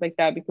and stuff like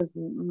that because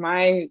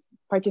my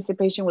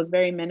participation was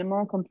very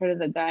minimal compared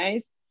to the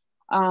guys.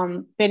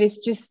 But it's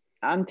just,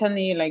 I'm telling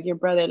you, like your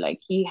brother, like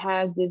he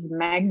has this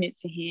magnet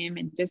to him,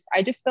 and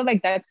I just feel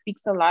like that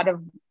speaks a lot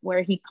of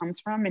where he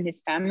comes from and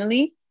his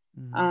family.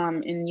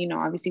 Mm-hmm. And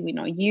obviously we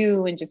know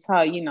you, and just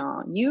how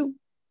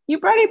you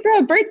brought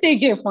a birthday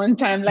gift one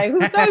time. Like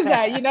who does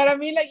that? You know what I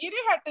mean? Like you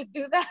didn't have to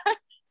do that.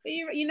 But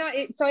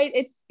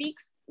it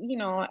speaks,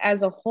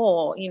 as a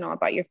whole,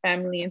 about your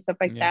family and stuff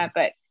like Yeah.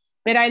 that.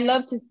 But I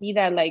love to see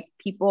that like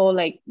people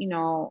like,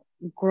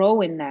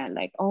 grow in that,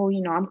 like, oh,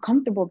 I'm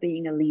comfortable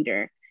being a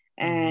leader.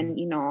 Mm-hmm.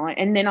 And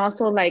and then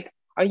also like,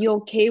 are you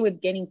okay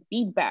with getting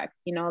feedback?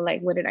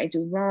 Like what did I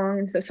do wrong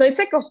and stuff. So it's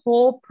like a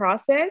whole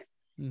process.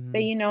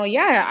 But Mm-hmm.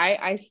 yeah,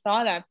 I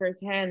saw that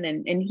firsthand,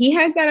 and he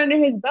has that under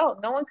his belt.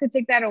 No one could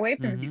take that away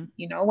from Mm-hmm.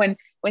 him. When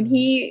Mm-hmm.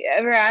 he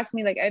ever asked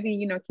me like,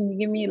 Eby, can you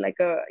give me like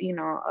a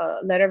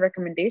letter of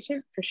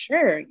recommendation? For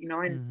sure, and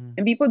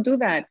Mm-hmm. people do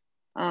that.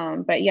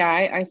 But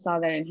yeah, I saw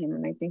that in him,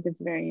 and I think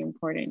it's very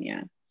important.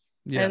 Yeah, I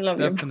Yeah, love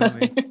your brother.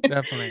 definitely.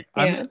 Definitely.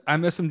 Yeah. I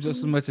miss him just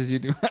as much as you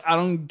do. I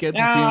don't get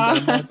to see him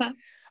that much. Ah.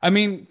 I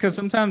mean, because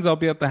sometimes I'll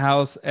be at the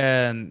house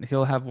and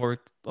he'll have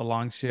worked a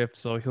long shift,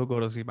 so he'll go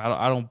to sleep.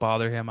 I don't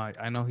bother him.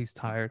 I know he's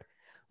tired.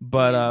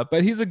 Yeah,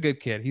 But he's a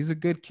good kid. He's a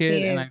good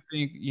kid. he And is. I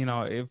think,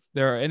 if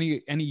there are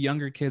any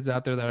younger kids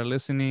out there that are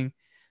listening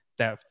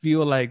that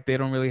feel like they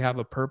don't really have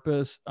a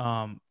purpose,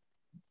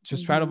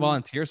 just try to Hmm.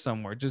 volunteer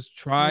somewhere. Just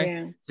try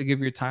Yeah. to give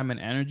your time and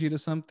energy to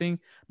something,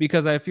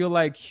 because I feel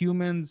like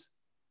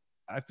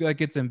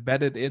it's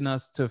embedded in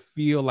us to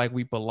feel like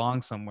we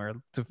belong somewhere,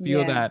 to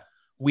feel Yeah. that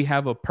we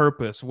have a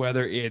purpose,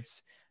 whether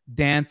it's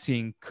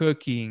dancing,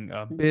 cooking,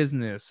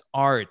 business,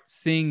 art,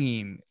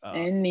 singing,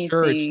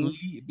 church,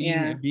 Anything.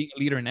 Yeah. being a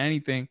leader in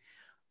anything.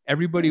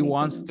 Everybody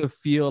wants Anything. to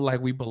feel like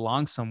we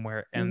belong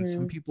somewhere, and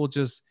some Hmm. people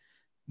just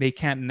they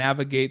can't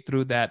navigate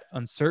through that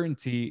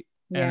uncertainty.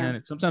 And Yeah.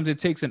 then sometimes it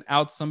takes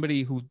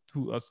somebody who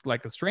was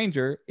like a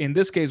stranger, in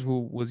this case,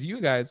 who was you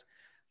guys,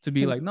 to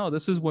be like, no,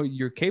 this is what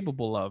you're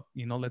capable of.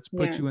 Let's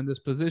put Yeah. you in this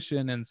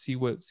position and see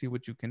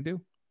what you can do.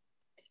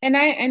 And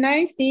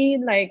I see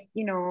like,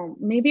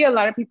 maybe a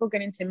lot of people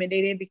get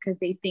intimidated because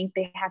they think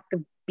they have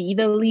to be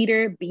the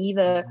leader, be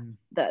the Mhm.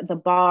 the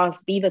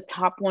boss, be the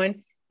top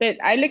one. But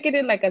I look at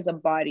it like as a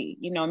body.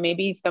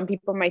 Maybe some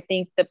people might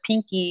think the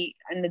pinky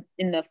and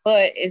in the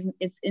foot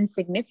it's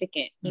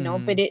insignificant, but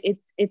Mhm.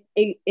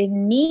 it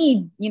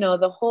needs,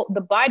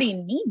 the body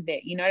needs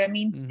it, you know what I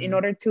mean, in Mhm.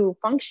 order to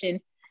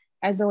function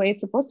as the way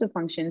it's supposed to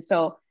function.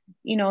 So,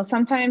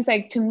 sometimes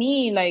like to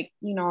me, like,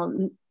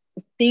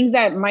 things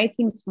that might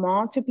seem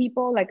small to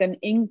people, like an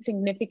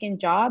insignificant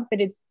job, but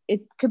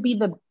it could be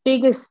the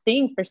biggest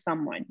thing for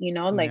someone,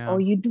 like, oh,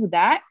 Yeah. you do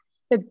that,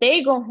 that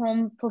they go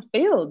home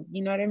fulfilled,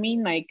 you know what I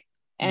mean? Like,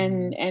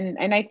 and Mhm.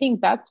 and I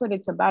think that's what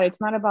it's about. It's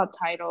not about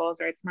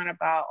titles, or it's not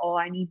about, oh,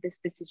 I need this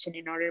position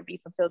in order to be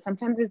fulfilled.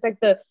 Sometimes it's like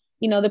the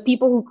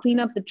people who clean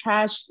up the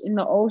trash in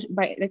the ocean,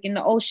 like in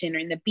the ocean or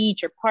in the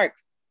beach or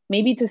parks.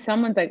 Maybe to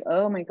someone's like,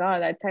 oh my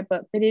God, that type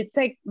of, but it's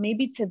like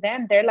maybe to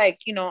them, they're like,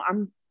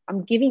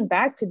 I'm giving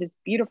back to this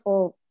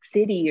beautiful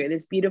city or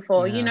this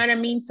beautiful, you know Yeah. what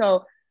I mean?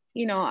 So,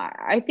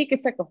 I think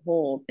it's like a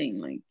whole thing,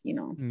 like,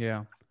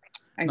 Yeah.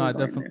 I No, can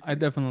go in there I for.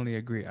 definitely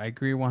agree. I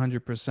agree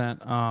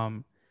 100%.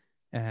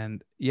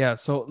 And yeah,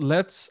 so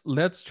let's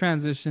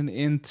transition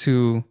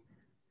into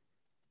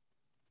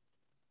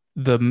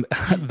the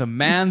the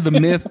man, the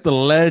myth, the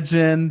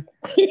legend,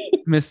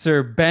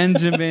 Mr.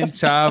 Benjamin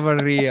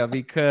Chavarria,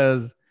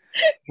 because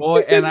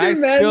boy, and Such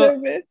a man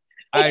of it.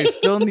 I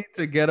still need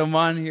to get him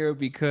on here,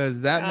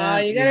 because that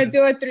man You gotta is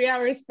do a 3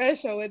 hour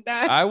special with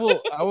that. I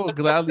will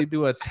gladly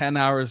do a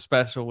 10-hour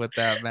special with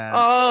that man.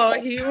 Oh,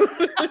 he would.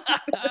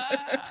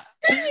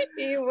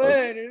 He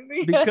would. Yeah,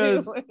 he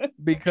because would.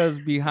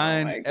 Oh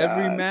behind my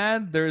every God.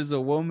 man there's a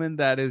woman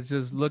that is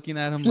just looking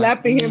at him like,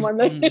 Slapping him on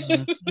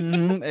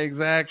the.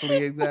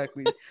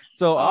 exactly.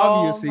 So Oh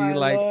obviously, my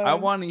like, I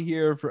Lord. want to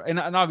hear and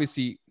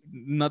obviously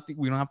nothing,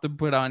 we don't have to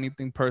put out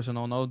anything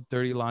personal, no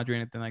dirty laundry or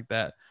anything like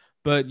that,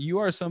 but you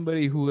are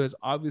somebody who has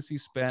obviously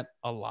spent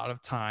a lot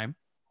of time,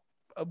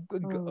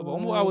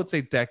 almost, I Oh, would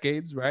say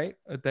decades, right?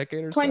 A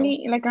decade or so.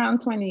 20, like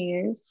around 20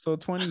 years. So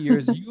 20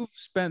 years, you've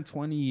spent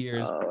 20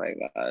 years Oh my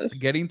gosh.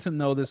 getting to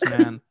know this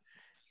man,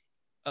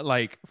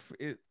 like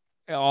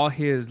all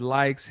his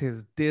likes,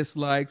 his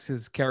dislikes,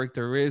 his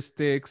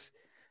characteristics,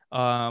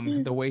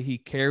 the way he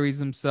carries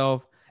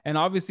himself. And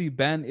obviously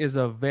Ben is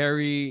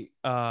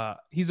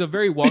he's a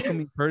very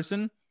welcoming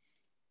person,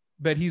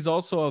 but he's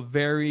also a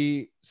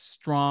very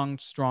strong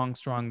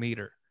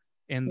leader.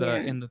 In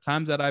the Yeah.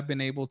 times that I've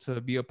been able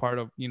to be a part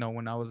of,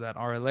 when I was at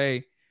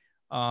RLA,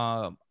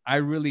 I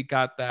really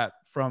got that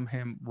from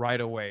him right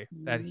away,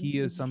 that he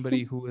is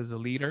somebody who is a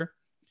leader.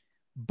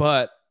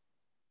 But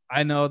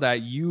I know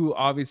that you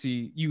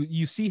obviously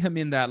you see him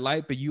in that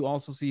light, but you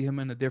also see him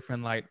in a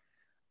different light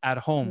at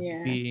home,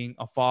 Yeah. being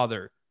a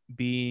father,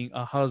 being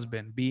a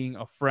husband, being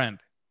a friend,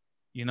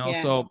 you know.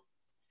 Yeah. So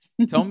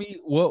tell me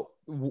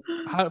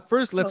how,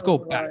 first let's go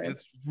back. Lord.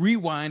 Let's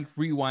rewind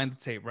the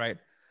tape, right?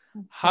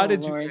 How Oh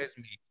did you Lord. guys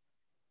meet?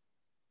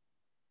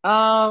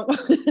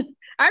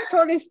 I've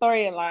told this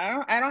story a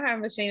lot. I don't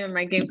have a shame in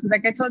my game because,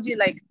 like I told you,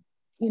 like,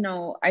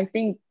 I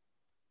think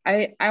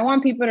I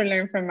want people to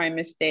learn from my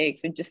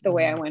mistakes or just the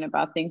way I went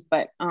about things.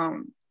 But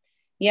so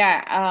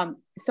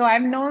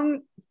I've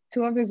known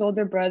two of his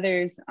older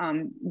brothers.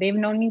 They've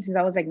known me since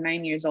I was like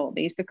 9 years old.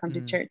 They used to come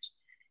to church.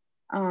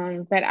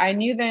 But I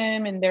knew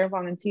them and they're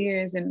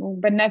volunteers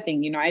but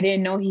nothing, I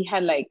didn't know he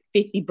had like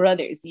 50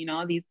 brothers,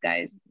 these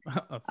guys.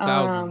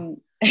 1,000.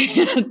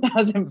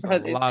 1,000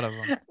 brothers. A lot of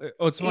them.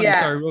 Oh, it's funny. Yeah.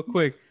 Sorry, real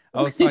quick.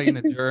 I was talking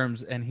to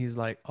Germs and he's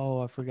like,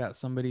 "Oh, I forgot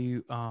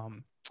somebody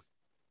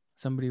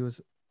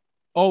was,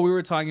 oh, we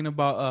were talking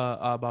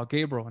about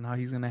Gabriel and how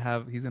he's gonna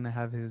have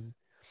his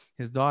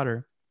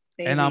daughter."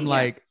 Baby, and I'm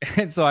like,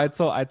 and so I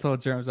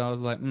told Germs, I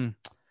was like,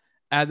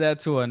 add that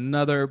to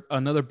another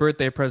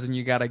birthday present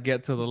you gotta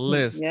get to the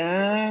list.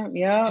 Yeah.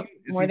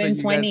 More than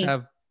 20.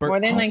 More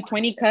than like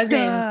 20 cousins.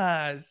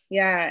 Gosh.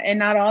 Yeah, and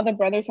not all the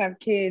brothers have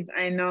kids.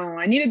 I know.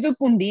 I need to do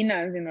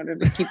cundinas in order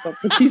to keep up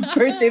with these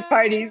birthday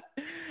parties.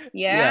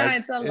 Yeah,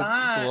 it's a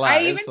lot.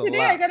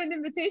 I got an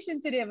invitation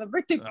today of a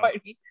birthday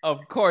party.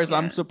 Of course, yeah.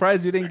 I'm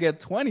surprised you didn't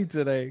get 20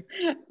 today.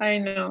 I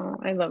know.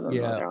 I love them.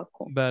 Yeah, they're all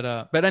cool.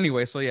 But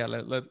anyway, so yeah,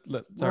 sorry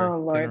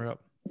to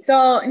interrupt.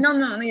 So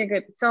no, you're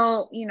good.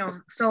 So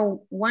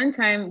so one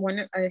time,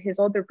 his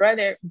older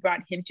brother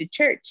brought him to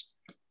church.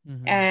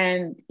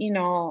 And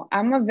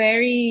I'm a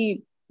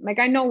very, like,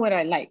 I know what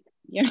I like,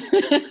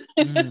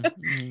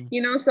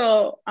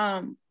 so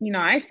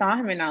I saw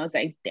him and I was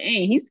like,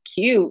 dang, he's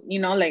cute,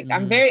 like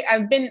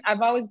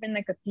I've always been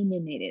like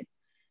opinionated,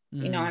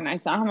 and I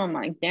saw him, I'm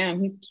like,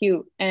 damn, he's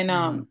cute. And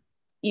I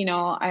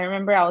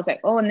remember I was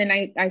like, oh, and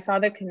then I saw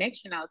the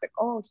connection. I was like,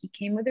 oh, he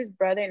came with his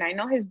brother and I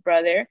know his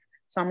brother,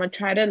 so I'm gonna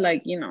try to,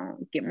 like,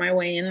 get my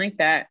way in like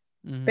that.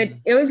 But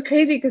it was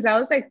crazy because I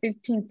was like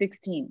 15,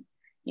 16,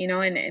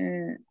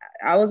 and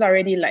I was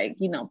already like,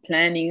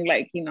 planning,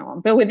 like,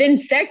 but within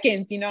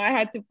seconds, I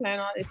had to plan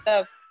all this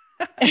stuff.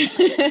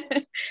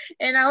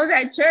 And I was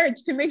at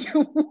church to make it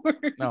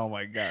worse. Oh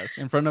my gosh.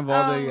 In front of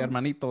all the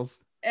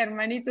hermanitos and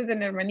hermanitas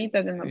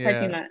in the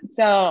parking lot.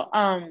 So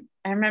I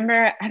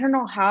remember, I don't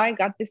know how I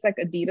got this like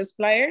Adidas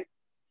flyer.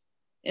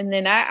 And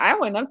then I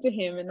went up to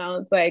him and I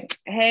was like,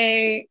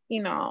 hey,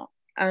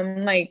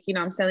 I'm like,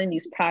 I'm selling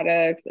these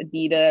products,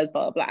 Adidas,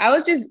 blah, blah.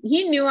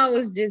 He knew I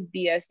was just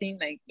BSing,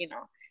 like,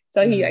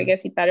 so I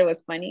guess he thought it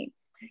was funny.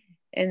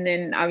 And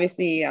then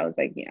obviously I was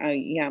like,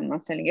 yeah, I'm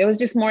not selling. It was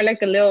just more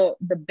like a little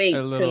debate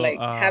to like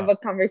have a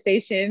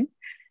conversation,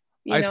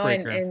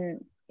 icebreaker.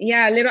 and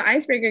yeah, a little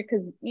icebreaker.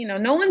 Cause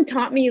no one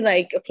taught me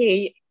like,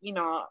 okay,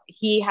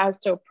 he has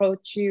to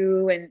approach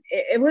you. And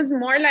it was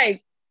more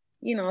like,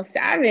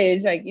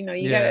 savage, like, you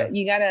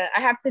gotta,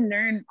 I have to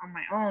learn on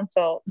my own.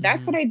 So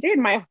that's what I did.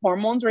 My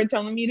hormones were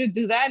telling me to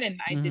do that.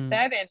 And I did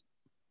that.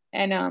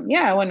 And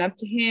I went up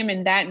to him,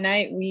 and that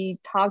night we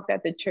talked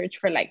at the church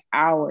for like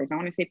hours. I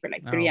want to say for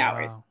like 3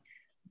 hours. Wow.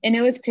 And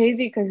it was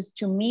crazy because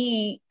to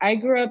me, I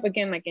grew up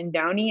again, like in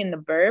Downey in the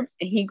burbs,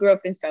 and he grew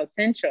up in South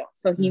Central.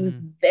 So he was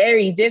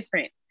very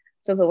different.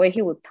 So the way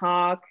he would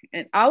talk,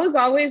 and I was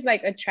always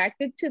like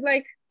attracted to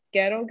like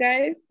ghetto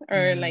guys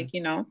or like,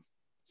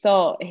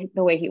 so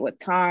the way he would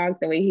talk,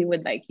 the way he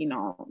would like,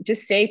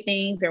 just say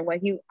things or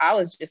I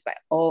was just like,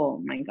 oh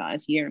my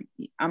gosh, you're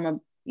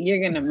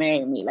going to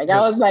marry me. Like,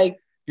 I was like,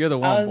 you're the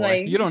one, boy.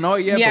 Like, you don't know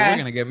it yet, but we're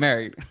going to get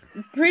married.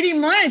 Pretty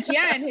much.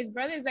 Yeah. And his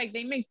brothers, like,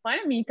 they make fun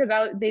of me because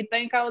they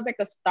think I was like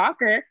a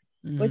stalker,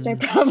 which I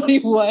probably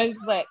was,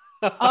 but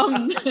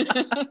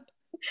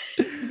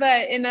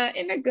but in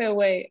a good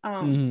way.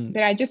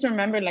 But I just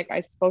remember, like,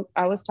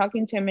 I was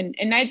talking to him,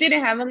 and I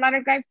didn't have a lot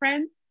of guy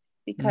friends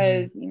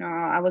because,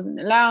 I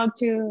wasn't allowed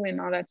to and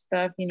all that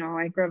stuff.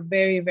 I grew up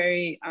very,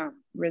 very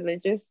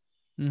religious.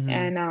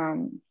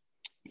 And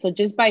so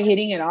just by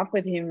hitting it off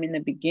with him in the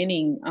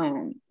beginning,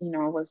 it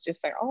was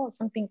just like, oh,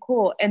 something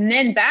cool. And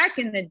then back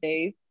in the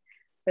days,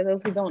 for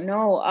those who don't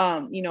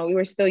know, we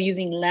were still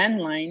using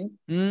landlines.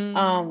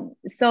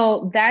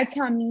 So that's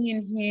how me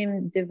and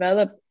him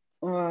developed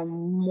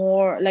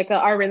more, like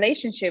our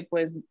relationship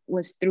was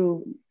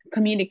through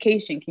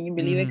communication. Can you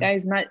believe it,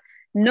 guys?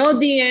 No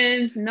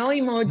DMs, no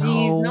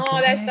emojis, no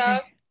all that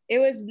stuff. It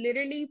was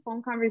literally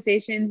phone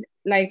conversations.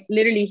 Like,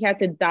 literally, he had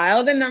to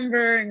dial the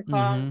number and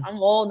call. I'm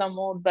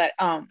old, but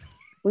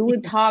we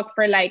would talk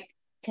for like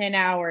 10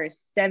 hours,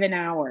 7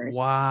 hours, 6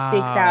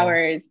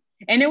 hours.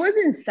 And it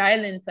wasn't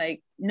silence.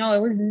 Like, no, it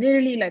was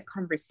literally like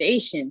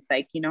conversations,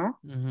 like,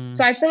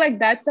 So I feel like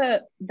that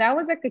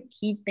was like a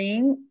key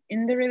thing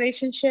in the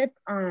relationship.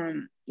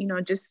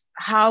 Just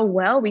how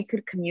well we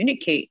could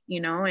communicate,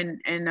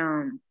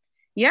 and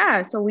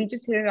yeah, so we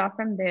just hit it off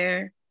from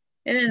there.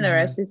 And then the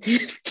rest is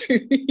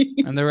history.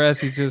 And the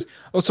rest is just,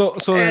 so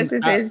The then rest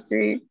is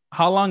history.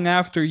 how long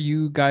after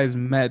you guys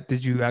met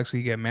did you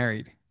actually get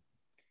married?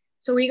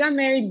 So we got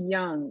married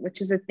young,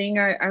 which is a thing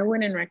I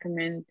wouldn't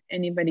recommend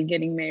anybody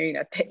getting married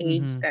at the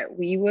age that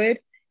we would.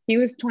 He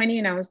was 20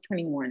 and I was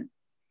 21.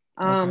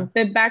 Okay.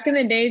 But back in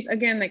the days,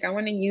 again, like I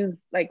want to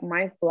use like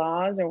my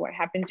flaws or what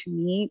happened to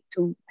me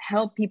to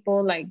help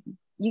people. Like,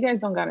 you guys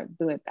don't gotta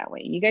do it that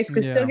way. You guys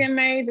could still Yeah. get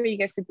married, but you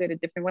guys could do it a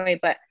different way.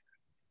 But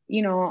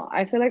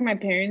I feel like my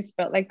parents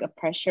felt like a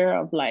pressure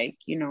of like,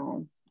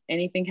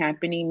 anything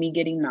happening, me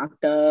getting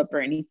knocked up or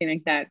anything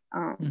like that.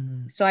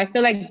 So I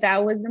feel like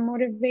that was the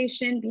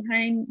motivation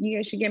behind you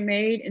guys should get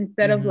married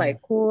instead of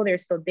like, cool, they're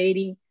still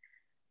dating.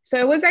 So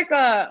it was like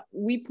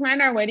we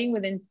planned our wedding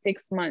within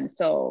 6 months.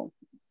 So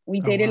we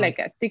Oh, dated wow. like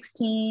at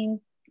 16,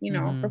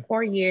 for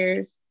 4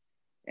 years.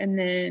 And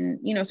then,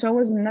 so it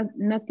was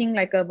nothing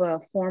like of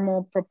a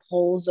formal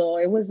proposal.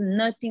 It was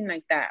nothing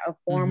like that, a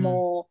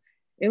formal,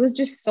 it was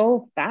just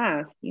so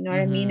fast. You know what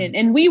I mean?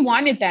 And we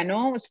wanted that. No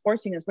one was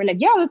forcing us. We're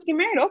like, yeah, let's get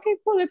married. Okay,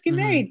 cool, let's get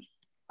married.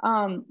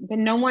 But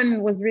no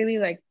one was really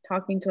like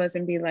talking to us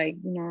and be like,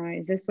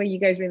 is this what you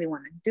guys really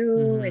want to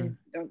do? And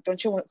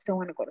don't you still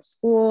want to go to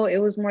school? It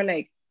was more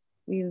like,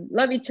 we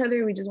love each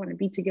other. We just want to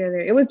be together.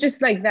 It was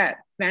just like that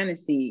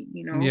fantasy,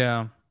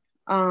 Yeah.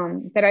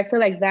 But I feel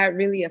like that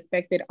really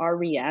affected our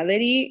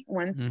reality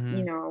once,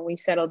 we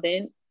settled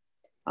in.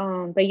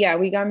 But yeah,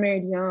 we got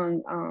married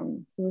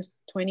young. He was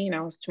 20 and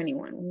I was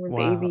 21. We were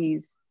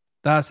babies.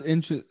 That's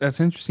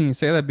interesting you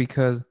say that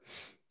because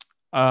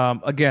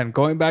again,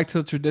 going back to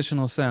the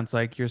traditional sense,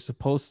 like you're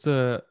supposed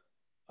to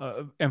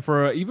and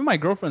for even my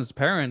girlfriend's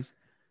parents,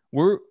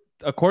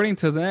 according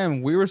to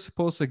them, we were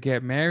supposed to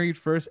get married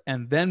first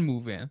and then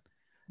move in.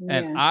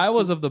 And I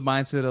was of the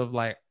mindset of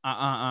like,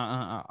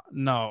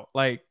 no,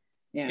 like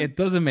it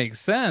doesn't make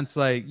sense.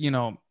 Like,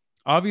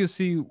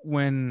 obviously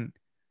when,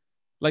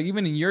 like,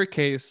 even in your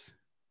case,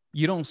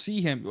 you don't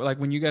see him. Like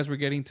when you guys were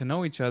getting to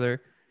know each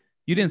other,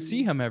 you didn't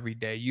see him every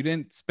day. You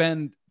didn't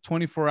spend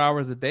 24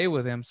 hours a day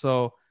with him.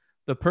 So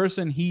the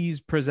person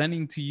he's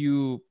presenting to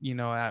you,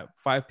 at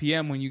 5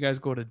 p.m. when you guys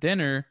go to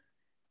dinner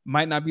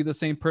might not be the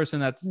same person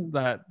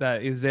that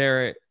is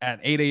there at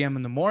 8 a.m.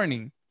 in the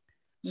morning.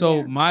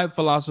 So my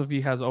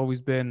philosophy has always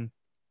been,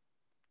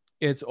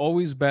 it's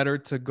always better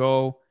to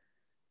go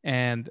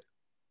and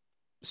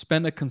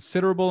spend a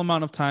considerable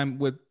amount of time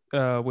with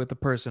the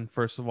person,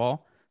 first of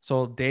all.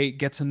 So they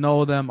get to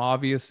know them,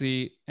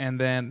 obviously. And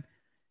then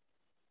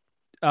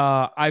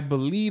I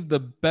believe the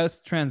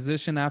best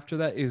transition after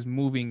that is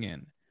moving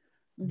in.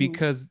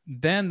 Because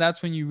then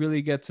that's when you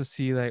really get to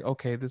see like,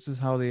 okay, this is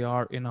how they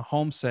are in a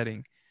home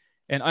setting.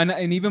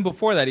 And even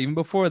before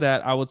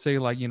that, I would say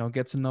like,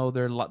 get to know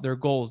their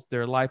goals,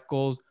 their life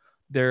goals,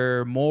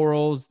 their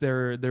morals,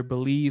 their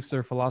beliefs,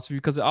 their philosophy,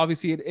 because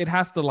obviously it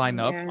has to line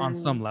up on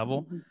some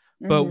level.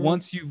 But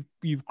once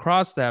you've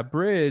crossed that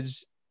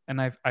bridge, and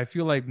I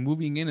feel like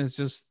moving in is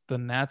just the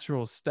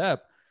natural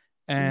step.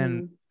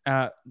 And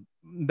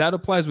that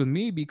applies with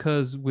me,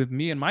 because with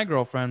me and my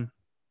girlfriend,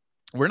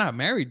 we're not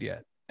married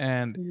yet,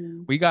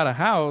 and we got a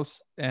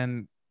house,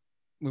 and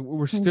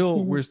we're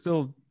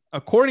still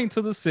according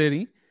to the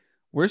city,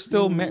 we're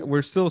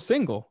still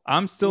single.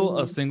 I'm still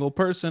a single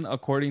person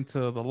according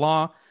to the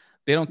law.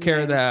 They don't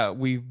care that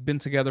we've been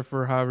together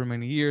for however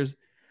many years.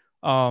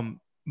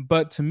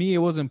 But to me, it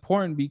was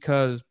important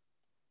because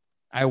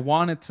I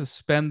wanted to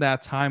spend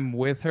that time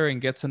with her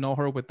and get to know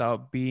her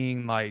without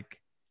being like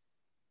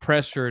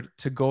pressured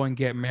to go and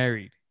get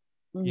married.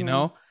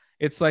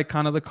 It's like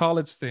kind of the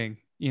college thing.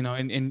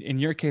 In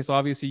your case,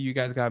 obviously you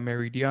guys got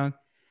married young.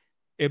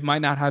 It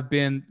might not have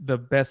been the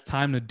best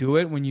time to do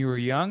it when you were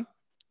young.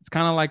 It's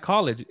kind of like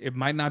college. It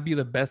might not be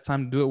the best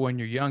time to do it when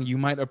you're young. You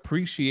might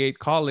appreciate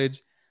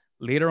college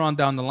later on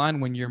down the line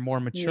when you're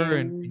more mature,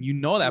 and you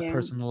know that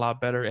person a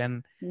lot better.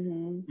 And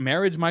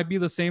marriage might be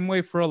the same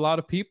way for a lot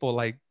of people.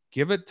 Like,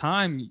 give it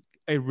time.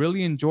 I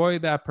really enjoy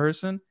that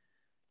person.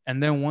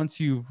 And then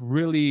once you've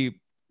really,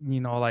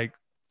 like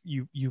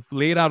you've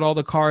laid out all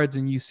the cards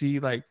and you see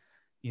like,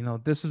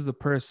 this is the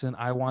person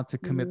I want to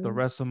commit the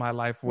rest of my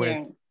life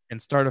with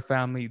and start a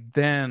family,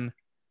 then,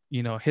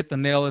 hit the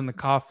nail in the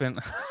coffin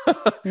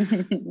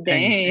and go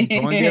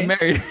and get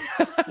married.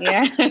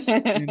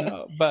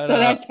 But so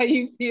that's how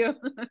you feel.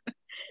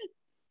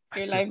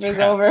 Your life is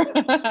over.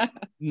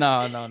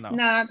 No.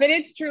 Nah, but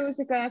it's true,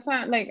 Sika. It's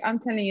not like, I'm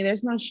telling you,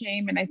 there's no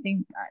shame. And I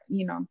think,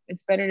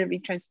 it's better to be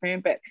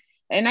transparent.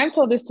 And I've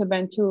told this to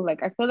Ben too.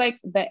 Like, I feel like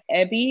the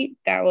Eby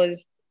that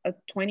was a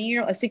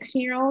 20-year-old, a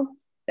 16-year-old,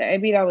 the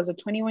Eby that was a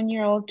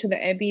 21-year-old, to the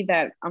Eby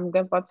that I'm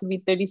about to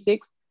be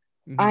 36,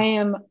 I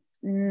am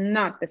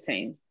not the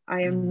same.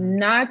 I am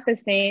not the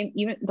same.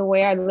 Even the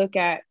way I look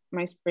at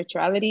my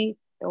spirituality,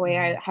 the way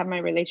I have my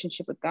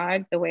relationship with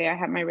God, the way I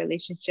have my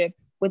relationship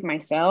with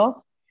myself,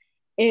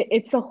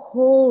 it's a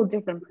whole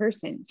different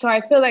person. So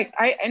I feel like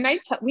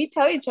we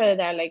tell each other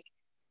that, like,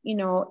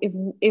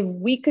 if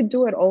we could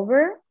do it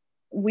over,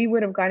 we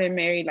would have gotten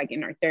married like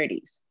in our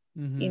 30s.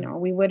 you know,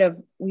 we would have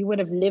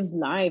lived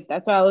life.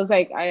 That's why I was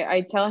like,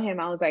 I tell him,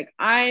 I was like,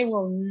 I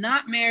will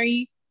not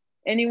marry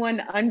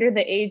anyone under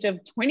the age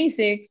of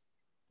 26,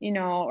 you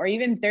know, or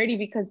even 30,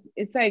 because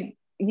it's like,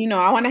 you know,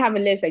 I want to have a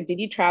list. Like, did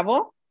you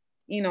travel?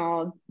 You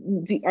know,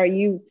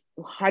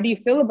 how do you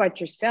feel about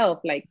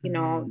yourself? Like, you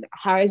know,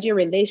 how is your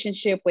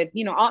relationship with,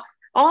 you know,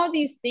 all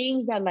these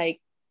things that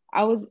like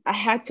I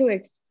had to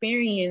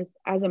experience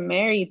as a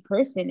married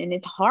person. And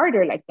it's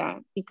harder like that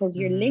because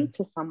you're linked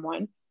to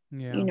someone,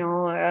 you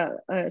know,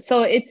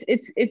 so it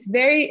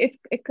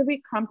could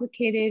be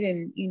complicated,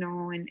 and, you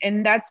know,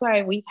 and that's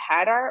why we've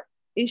had our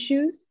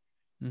issues,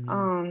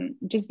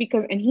 just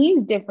because, and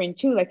he's different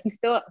too. Like, he's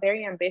still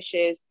very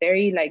ambitious,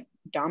 very like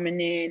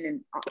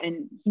dominant,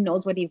 and he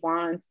knows what he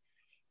wants.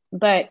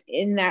 But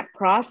in that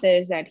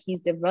process that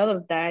he's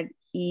developed, that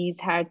he's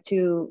had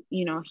to,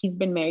 you know, he's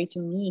been married to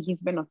me,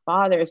 he's been a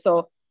father.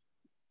 So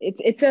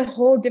it's a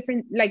whole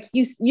different, like,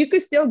 you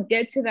could still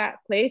get to that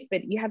place,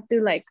 but you have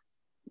to, like,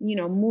 you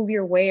know, move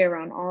your way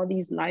around all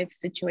these life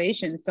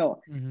situations.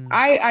 So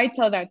I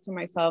tell that to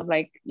myself,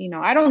 like, you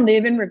know, I don't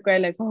live in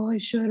regret, like, oh, I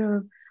should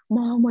have,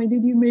 mom, why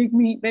did you make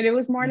me? But it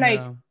was more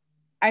like,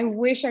 I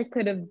wish I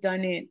could have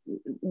done it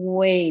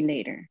way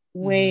later,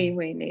 way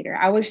later.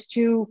 I was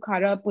too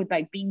caught up with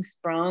like being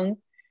sprung,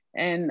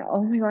 and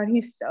oh my God,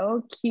 he's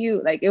so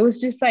cute. Like, it was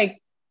just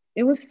like,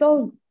 it was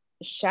so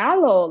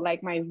shallow.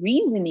 Like, my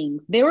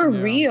reasonings, they were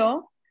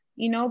real,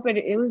 you know, but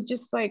it was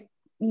just like,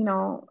 you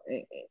know,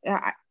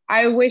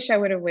 I wish I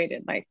would have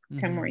waited like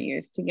 10 more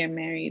years to get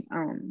married.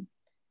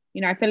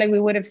 You know, I feel like we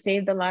would have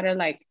saved a lot of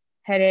like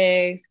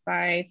headaches,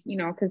 fights, you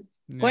know, because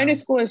going to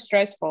school is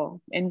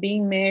stressful, and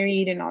being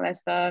married and all that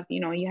stuff, you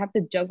know, you have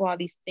to juggle all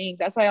these things.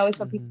 That's why I always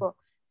tell people,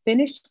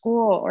 finish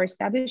school or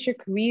establish your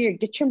career,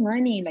 get your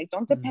money, like,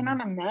 don't depend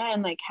on a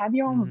man, like, have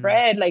your own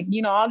bread, like,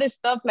 you know, all this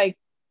stuff, like,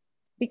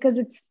 because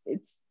it's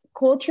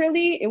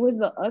culturally, it was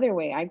the other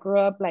way. I grew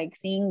up like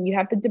seeing you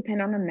have to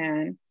depend on a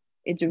man.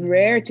 It's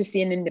rare to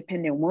see an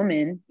independent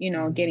woman, you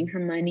know, getting her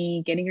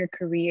money, getting her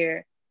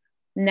career.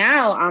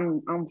 Now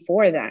I'm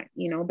for that,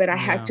 you know, but I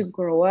had to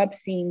grow up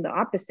seeing the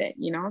opposite,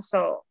 you know.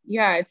 So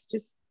yeah, it's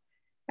just,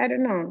 I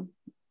don't know,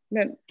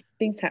 but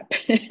things happen.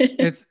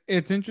 It's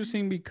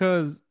interesting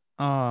because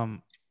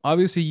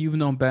obviously you've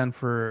known Ben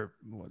for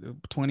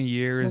 20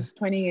 years.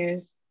 20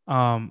 years.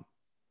 And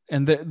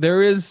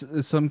there is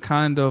some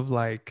kind of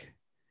like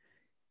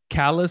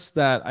callous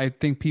that I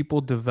think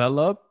people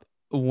develop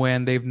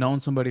when they've known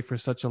somebody for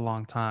such a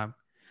long time.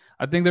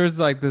 I think there's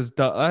like this,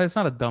 it's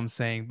not a dumb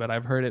saying, but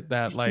I've heard it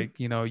that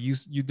like, you know, you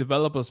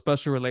develop a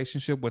special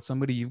relationship with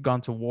somebody you've gone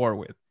to war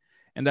with.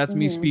 And that's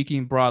me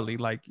speaking broadly,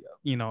 like,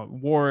 you know,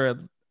 war,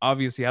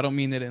 obviously, I don't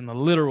mean it in the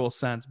literal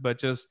sense, but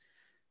just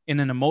in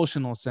an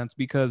emotional sense,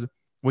 because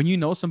when you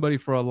know somebody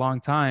for a long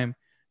time,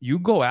 you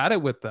go at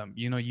it with them,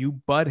 you know, you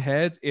butt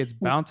heads, it's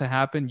bound to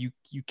happen.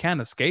 You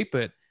can't escape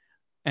it.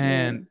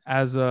 And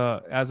as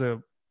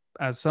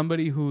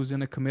somebody who's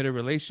in a committed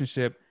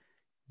relationship,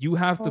 you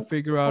have to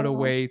figure out a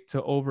way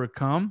to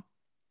overcome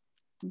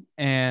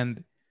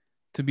and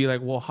to be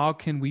like, well, how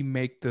can we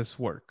make this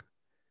work?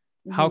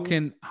 How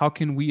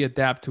can we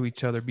adapt to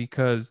each other?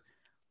 Because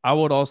I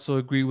would also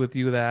agree with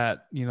you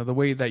that, you know, the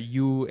way that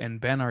you and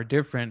Ben are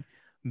different,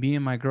 me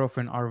and my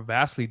girlfriend are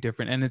vastly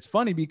different. And it's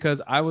funny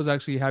because I was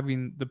actually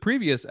having the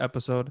previous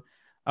episode,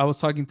 I was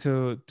talking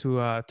to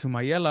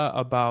Mayela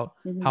about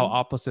how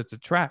opposites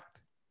attract.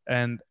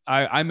 And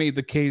I made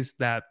the case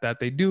that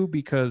they do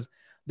because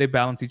they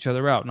balance each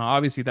other out. Now,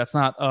 obviously, that's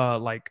not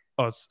like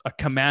a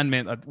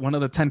commandment, one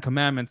of the 10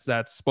 commandments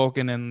that's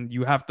spoken and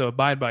you have to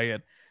abide by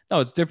it. No,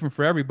 it's different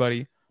for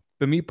everybody.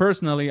 But me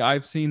personally,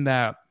 I've seen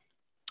that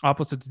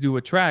opposites do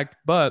attract,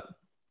 but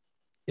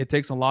it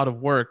takes a lot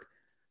of work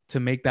to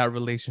make that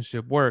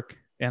relationship work.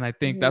 And I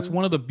think that's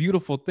one of the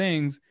beautiful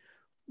things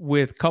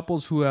with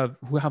couples who have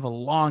a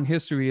long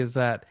history, is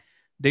that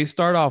they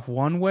start off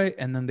one way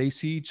and then they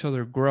see each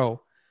other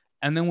grow.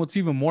 And then what's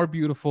even more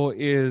beautiful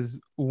is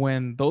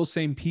when those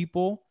same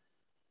people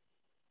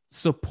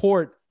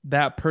support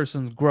that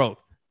person's growth.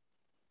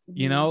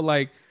 You know,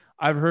 like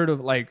I've heard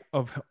of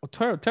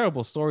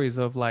terrible stories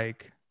of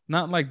like,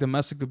 not like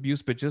domestic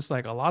abuse, but just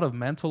like a lot of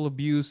mental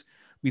abuse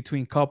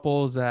between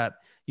couples that,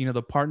 you know,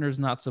 the partner's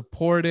not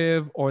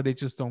supportive or they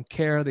just don't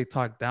care. They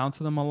talk down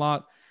to them a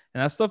lot.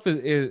 And that stuff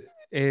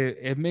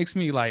it makes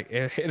me like,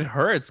 it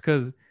hurts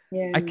because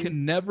I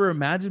can never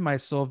imagine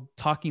myself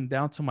talking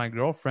down to my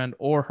girlfriend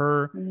or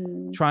her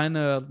trying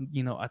to,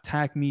 you know,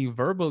 attack me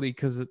verbally.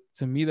 Because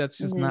to me, that's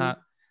just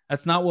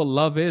that's not what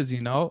love is,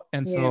 you know?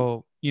 And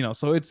so, you know,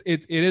 so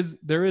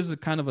there is a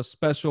kind of a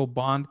special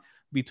bond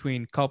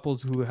between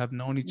couples who have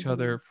known each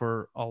other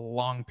for a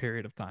long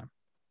period of time.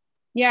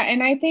 Yeah.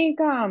 And I think,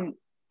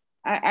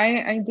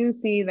 I do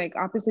see like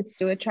opposites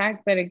do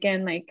attract, but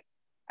again, like,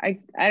 I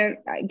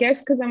guess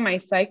because of my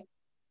psych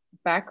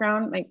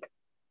background, like,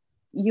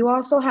 you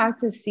also have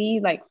to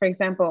see, like, for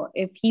example,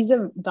 if he's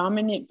a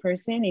dominant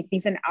person, if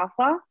he's an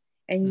alpha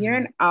and you're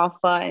an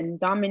alpha and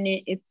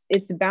dominant,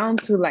 it's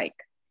bound to like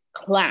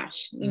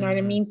clash, you know what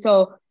I mean?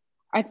 So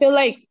I feel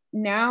like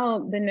now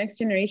the next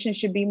generation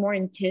should be more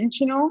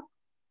intentional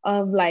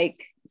of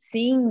like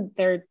seeing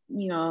their,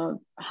 you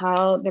know,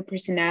 how their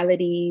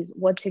personalities,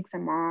 what takes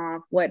them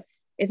off, what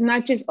it's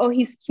not just, oh,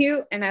 he's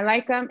cute and I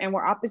like him and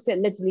we're opposite,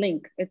 let's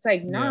link. It's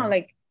like, no, Yeah.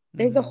 like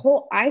there's a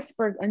whole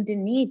iceberg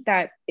underneath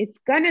that it's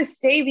gonna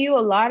save you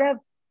a lot of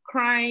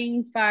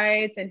crying,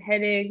 fights, and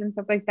headaches and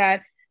stuff like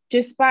that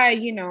just by,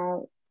 you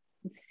know,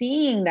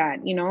 seeing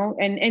that, you know.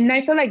 And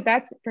I feel like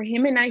that's for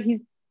him and I,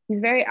 he's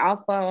very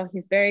alpha,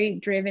 he's very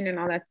driven and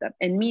all that stuff.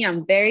 And me,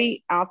 I'm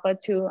very alpha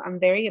too. I'm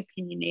very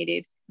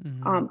opinionated.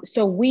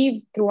 So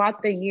we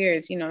throughout the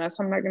years, you know, that's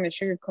why I'm not gonna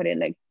sugarcoat it.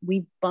 Like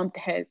we bumped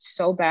heads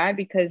so bad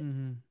because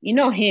you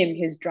know him,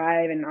 his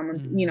drive, and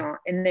I'm, you know,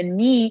 and then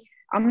me,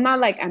 I'm not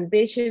like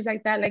ambitious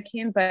like that, like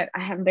him, but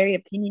I am very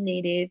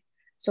opinionated.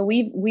 So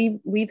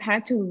we've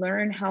had to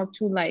learn how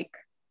to like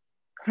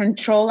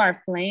control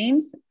our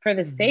flames for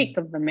the sake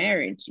of the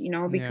marriage, you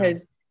know,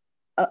 because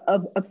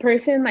a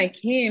person like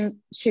him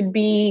should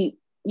be,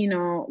 you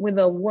know, with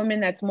a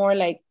woman that's more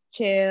like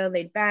chill,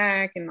 laid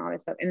back, and all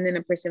this stuff. And then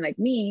a person like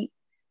me,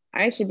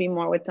 I should be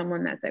more with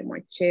someone that's like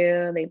more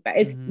chill, laid back.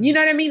 It's, you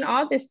know what I mean?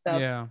 All this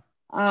stuff. Yeah.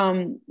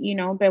 You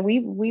know, but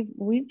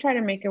we've tried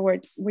to make it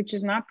work, which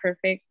is not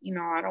perfect. You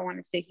know, I don't want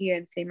to sit here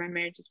and say my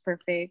marriage is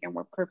perfect and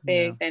we're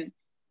perfect. And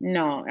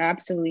no,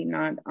 absolutely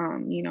not.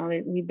 You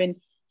know, we've been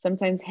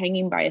sometimes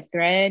hanging by a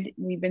thread.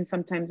 We've been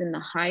sometimes in the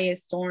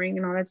highest soaring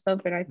and all that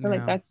stuff, but I feel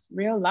like that's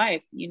real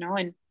life, you know,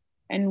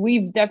 and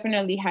we've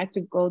definitely had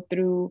to go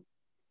through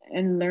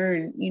and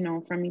learn, you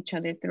know, from each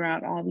other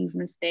throughout all these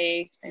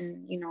mistakes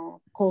and, you know,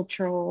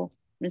 cultural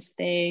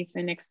mistakes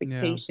and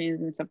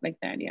expectations and stuff like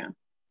that. Yeah.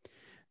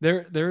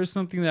 There is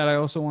something that I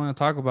also want to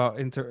talk about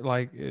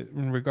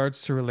in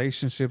regards to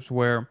relationships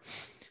where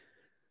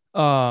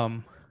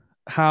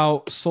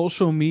how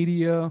social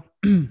media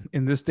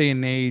in this day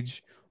and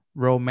age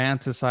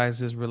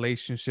romanticizes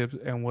relationships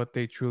and what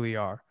they truly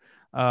are.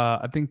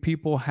 I think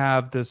people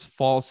have this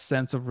false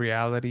sense of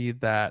reality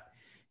that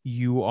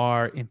you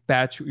are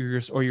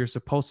infatuated or you're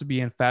supposed to be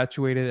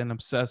infatuated and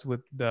obsessed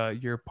with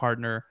your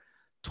partner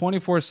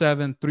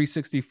 24/7,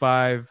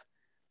 365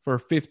 for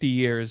 50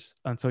 years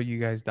until you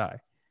guys die.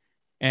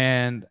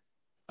 And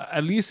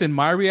at least in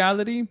my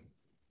reality,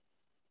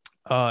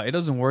 it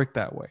doesn't work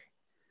that way.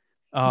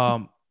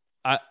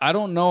 I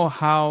don't know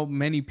how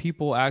many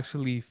people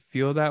actually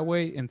feel that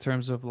way in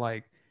terms of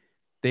like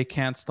they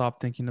can't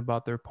stop thinking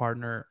about their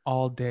partner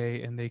all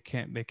day and they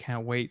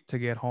can't wait to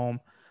get home.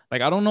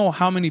 Like I don't know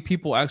how many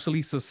people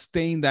actually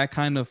sustain that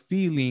kind of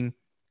feeling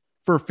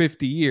for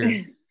 50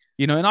 years.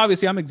 You know, and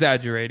obviously I'm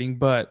exaggerating,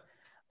 but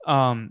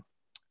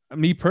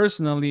me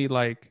personally,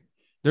 like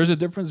there's a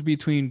difference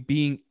between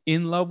being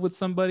in love with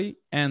somebody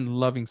and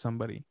loving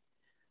somebody.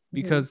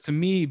 Because to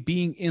me,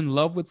 being in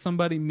love with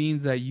somebody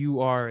means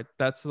that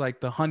that's like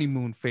the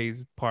honeymoon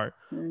phase part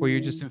where you're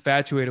just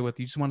infatuated with,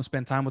 you just want to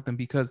spend time with them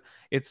because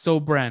it's so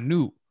brand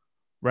new,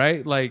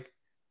 right? Like,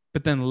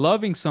 but then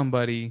loving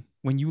somebody,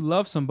 when you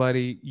love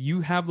somebody,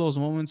 you have those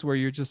moments where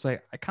you're just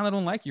like, I kind of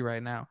don't like you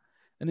right now.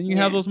 And then you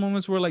have those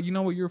moments where like, you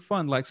know what, you're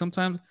fun. Like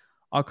sometimes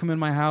I'll come in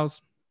my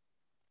house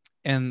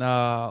and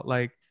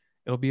like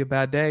it'll be a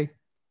bad day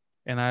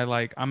and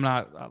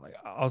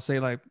I'll say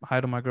like hi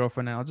to my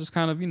girlfriend and I'll just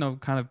kind of, you know,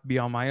 kind of be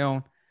on my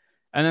own.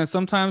 And then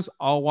sometimes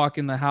I'll walk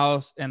in the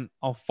house and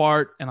I'll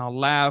fart and I'll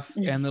laugh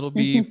and it'll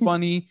be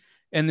funny.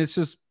 And that's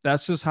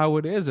just how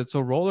it is. It's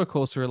a roller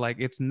coaster. Like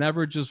it's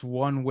never just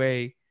one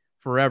way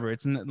forever.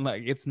 It's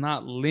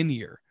not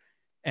linear.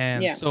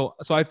 And so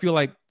I feel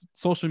like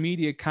social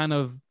media kind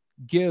of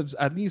gives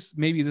at least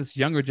maybe this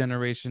younger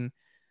generation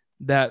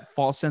that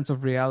false sense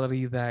of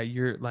reality that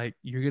you're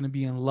going to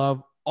be in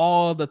love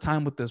all the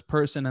time with this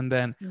person. And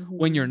then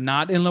when you're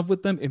not in love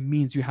with them, it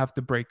means you have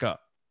to break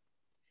up.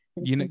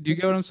 You know, do you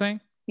get what I'm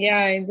saying? Yeah,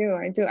 I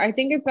do. I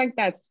think it's like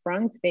that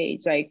sprung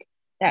stage, like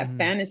that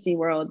fantasy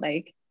world.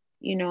 Like,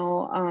 you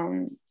know,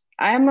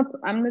 I'm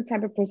the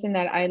type of person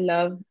that I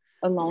love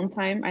alone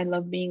time. I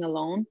love being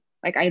alone.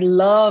 Like I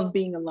love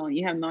being alone.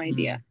 You have no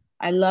idea.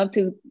 I love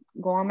to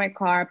go on my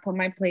car, put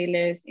my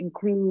playlist and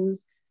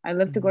cruise. I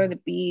love to go to the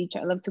beach.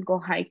 I love to go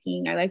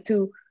hiking. I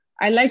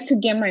like to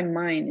get my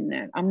mind in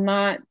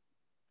that.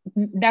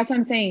 That's what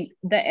I'm saying.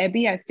 The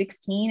Eby at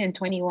 16 and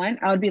 21,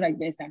 I would be like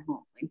this at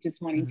home, like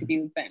just wanting to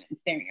be with Ben and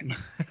staring at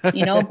him,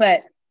 you know,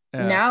 but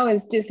now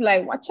it's just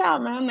like, watch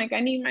out, man. Like I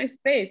need my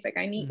space. Like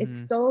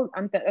it's so,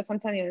 that's what I'm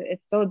telling you,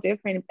 it's so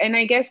different. And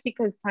I guess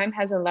because time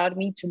has allowed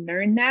me to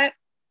learn that.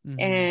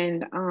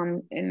 And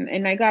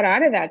I got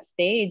out of that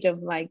stage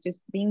of like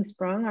just being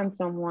sprung on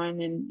someone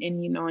and,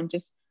 you know, and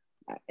just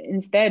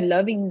instead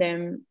loving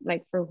them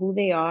like for who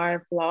they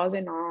are, flaws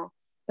and all,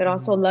 but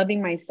also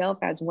loving myself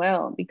as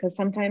well. Because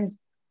sometimes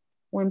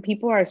when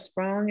people are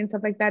sprung and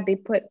stuff like that, they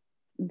put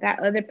that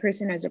other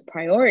person as a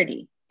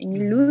priority and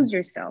you lose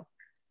yourself,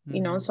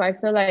 you know? So I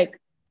feel like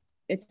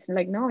it's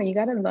like, no, you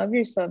got to love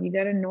yourself. You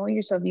got to know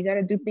yourself. You got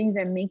to do things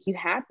that make you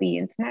happy.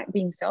 It's not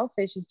being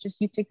selfish. It's just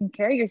you taking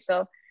care of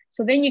yourself.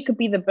 So then you could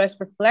be the best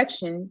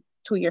reflection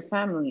to your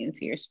family and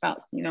to your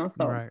spouse, you know?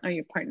 So, or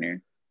your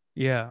partner.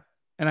 Yeah.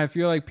 And I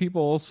feel like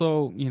people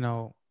also, you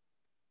know,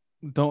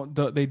 don't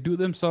they do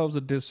themselves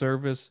a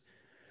disservice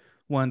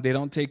when they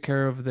don't take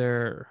care of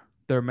their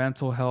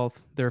mental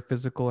health, their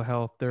physical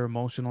health, their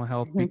emotional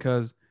health,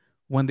 because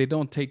when they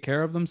don't take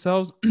care of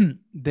themselves,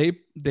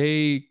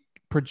 they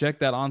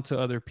project that onto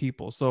other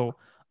people. So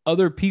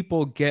other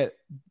people get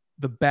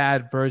the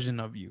bad version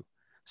of you.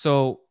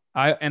 So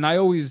I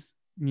always,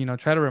 you know,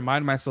 try to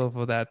remind myself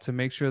of that to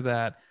make sure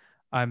that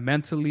I'm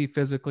mentally,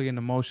 physically, and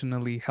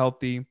emotionally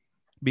healthy,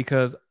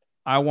 because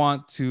I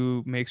want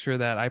to make sure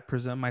that I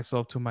present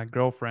myself to my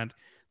girlfriend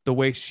the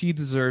way she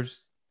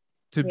deserves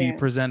to be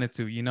presented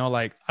to. You know,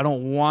 like I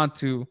don't want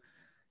to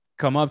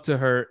come up to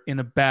her in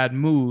a bad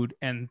mood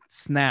and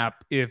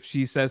snap if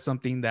she says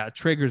something that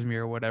triggers me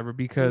or whatever,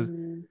 because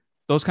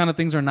those kind of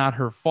things are not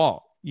her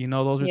fault. You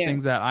know, those are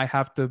things that I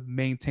have to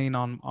maintain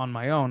on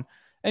my own.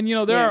 And you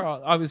know, there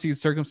are obviously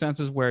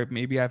circumstances where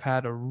maybe I've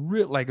had a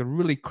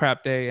really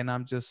crap day, and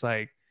I'm just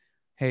like,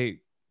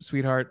 hey,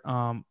 sweetheart,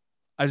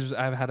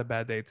 I've had a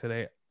bad day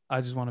today. I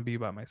just want to be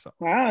by myself.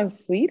 Wow,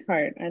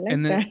 sweetheart. I like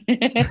And then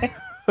that.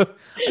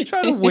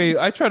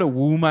 I try to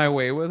woo my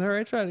way with her.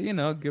 I try to, you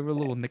know, give her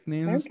little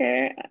nicknames.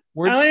 Okay.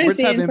 Words, I want to words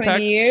see have in impact.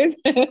 20 years.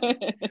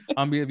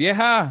 I'm be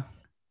vieja.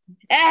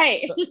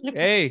 Hey. So,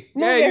 hey,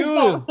 Move you.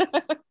 yourself.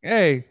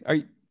 Hey,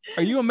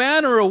 are you a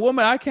man or a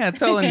woman? I can't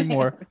tell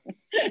anymore.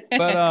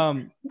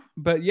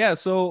 But yeah,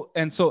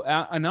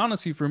 and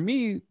honestly, for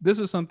me, this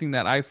is something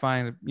that I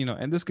find, you know,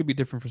 and this could be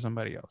different for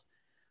somebody else.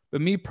 But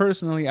me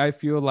personally, I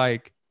feel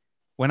like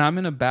when I'm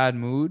in a bad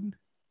mood,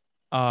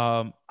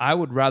 I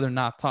would rather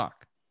not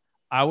talk.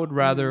 I would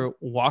rather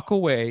walk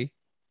away,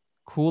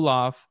 cool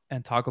off,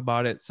 and talk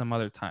about it some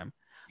other time.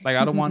 Like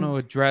I don't want to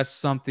address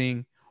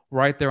something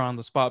right there on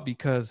the spot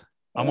because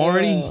I'm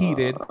already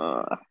heated.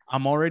 I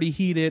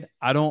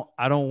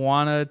don't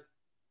want to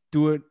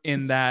do it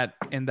in that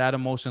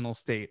emotional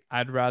state.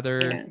 I'd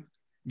rather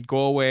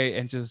go away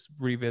and just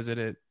revisit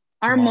it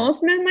Are tomorrow.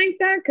 most men like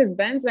that? Because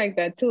Ben's like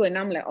that too, and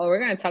I'm like, oh, we're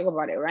gonna talk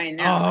about it right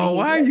now. Oh,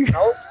 why like, are you?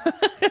 Nope.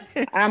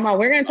 I'm like,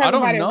 we're gonna talk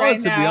about it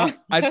right now.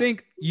 I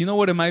think you know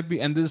what it might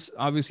be, and this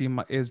obviously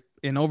is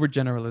an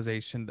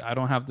overgeneralization. I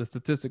don't have the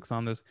statistics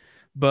on this,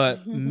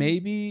 but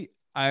maybe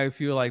I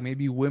feel like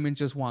maybe women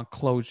just want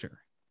closure.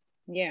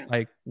 Yeah.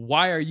 Like,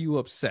 why are you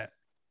upset?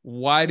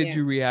 Why did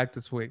you react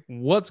this way?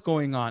 What's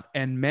going on?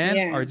 And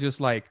men are just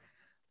like,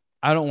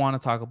 I don't want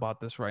to talk about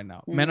this right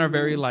now. Men are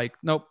very like,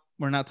 nope,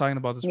 we're not talking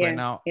about this right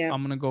now.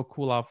 I'm going to go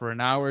cool off for an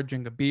hour,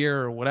 drink a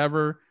beer or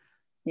whatever.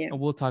 And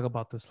we'll talk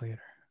about this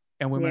later.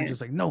 And women are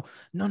just like, no.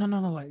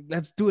 Like,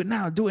 let's do it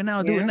now. Do it now.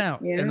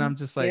 And I'm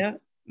just like,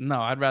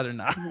 no, I'd rather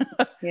not.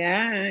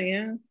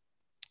 Yeah.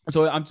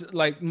 So I'm just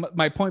like,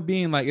 my point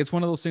being, like, it's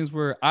one of those things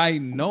where I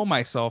know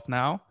myself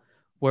now,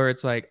 where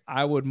it's like,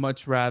 I would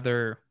much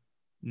rather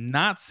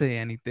not say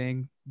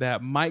anything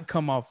that might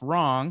come off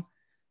wrong,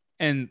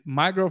 and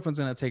my girlfriend's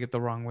going to take it the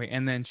wrong way,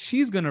 and then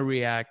she's going to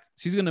react,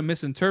 she's going to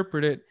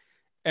misinterpret it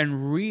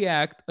and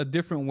react a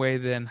different way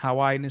than how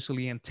I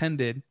initially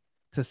intended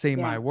to say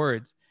my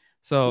words.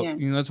 So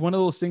you know, it's one of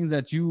those things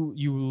that you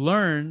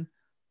learn,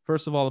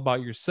 first of all,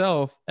 about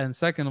yourself, and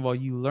second of all,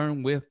 you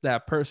learn with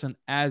that person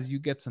as you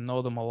get to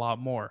know them a lot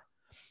more.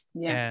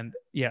 And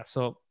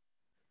so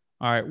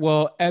all right,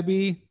 well,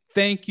 Eby,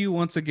 thank you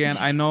once again.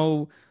 I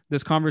know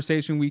this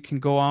conversation, we can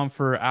go on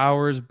for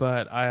hours,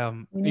 but I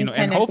you know,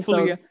 and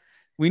hopefully episodes.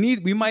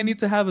 we might need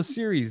to have a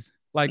series,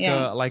 like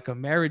a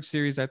marriage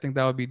series. I think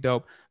that would be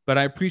dope. But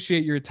I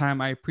appreciate your time.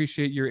 I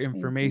appreciate your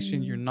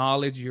information, your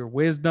knowledge, your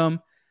wisdom.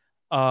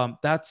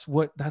 That's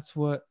why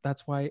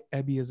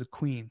Eby is a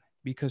queen,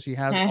 because she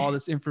has all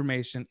this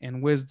information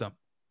and wisdom.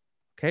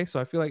 Okay,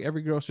 so I feel like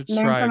every girl should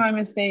learn from my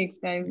mistakes,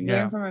 guys.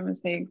 Learn from my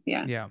mistakes.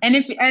 Yeah. And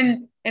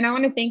I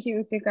want to thank you,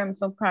 Usika. I'm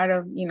so proud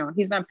of, you know,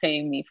 he's not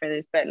paying me for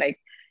this, but like,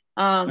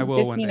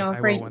 just, you know,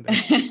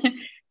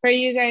 for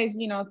you guys,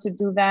 you know, to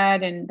do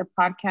that, and the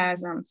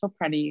podcast. I'm so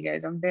proud of you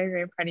guys. I'm very,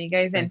 very proud of you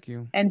guys. Thank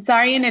you. And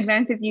sorry in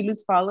advance if you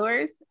lose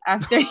followers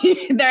after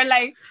they're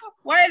like,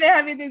 why are they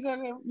having this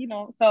one? You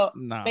know, so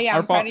but yeah,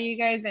 I'm proud of you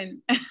guys.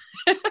 And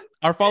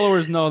our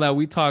followers know that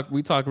we talk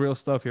real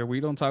stuff here. We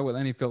don't talk with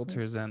any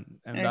filters, and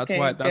that's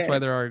why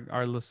there are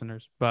our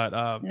listeners.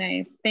 But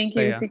nice. Thank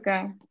you,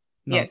 Usika.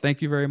 No,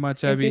 thank you very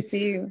much, Eby. Good to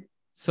see you.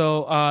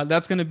 So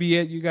that's gonna be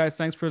it, you guys.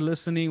 Thanks for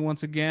listening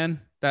once again.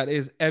 That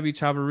is Eby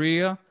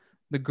Chavarria,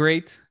 the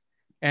great,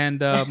 and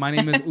my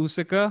name is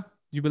Usika.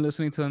 You've been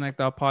listening to the Necked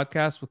Out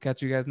Podcast. We'll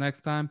catch you guys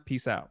next time.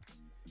 Peace out.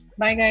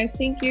 Bye, guys.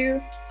 Thank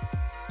you.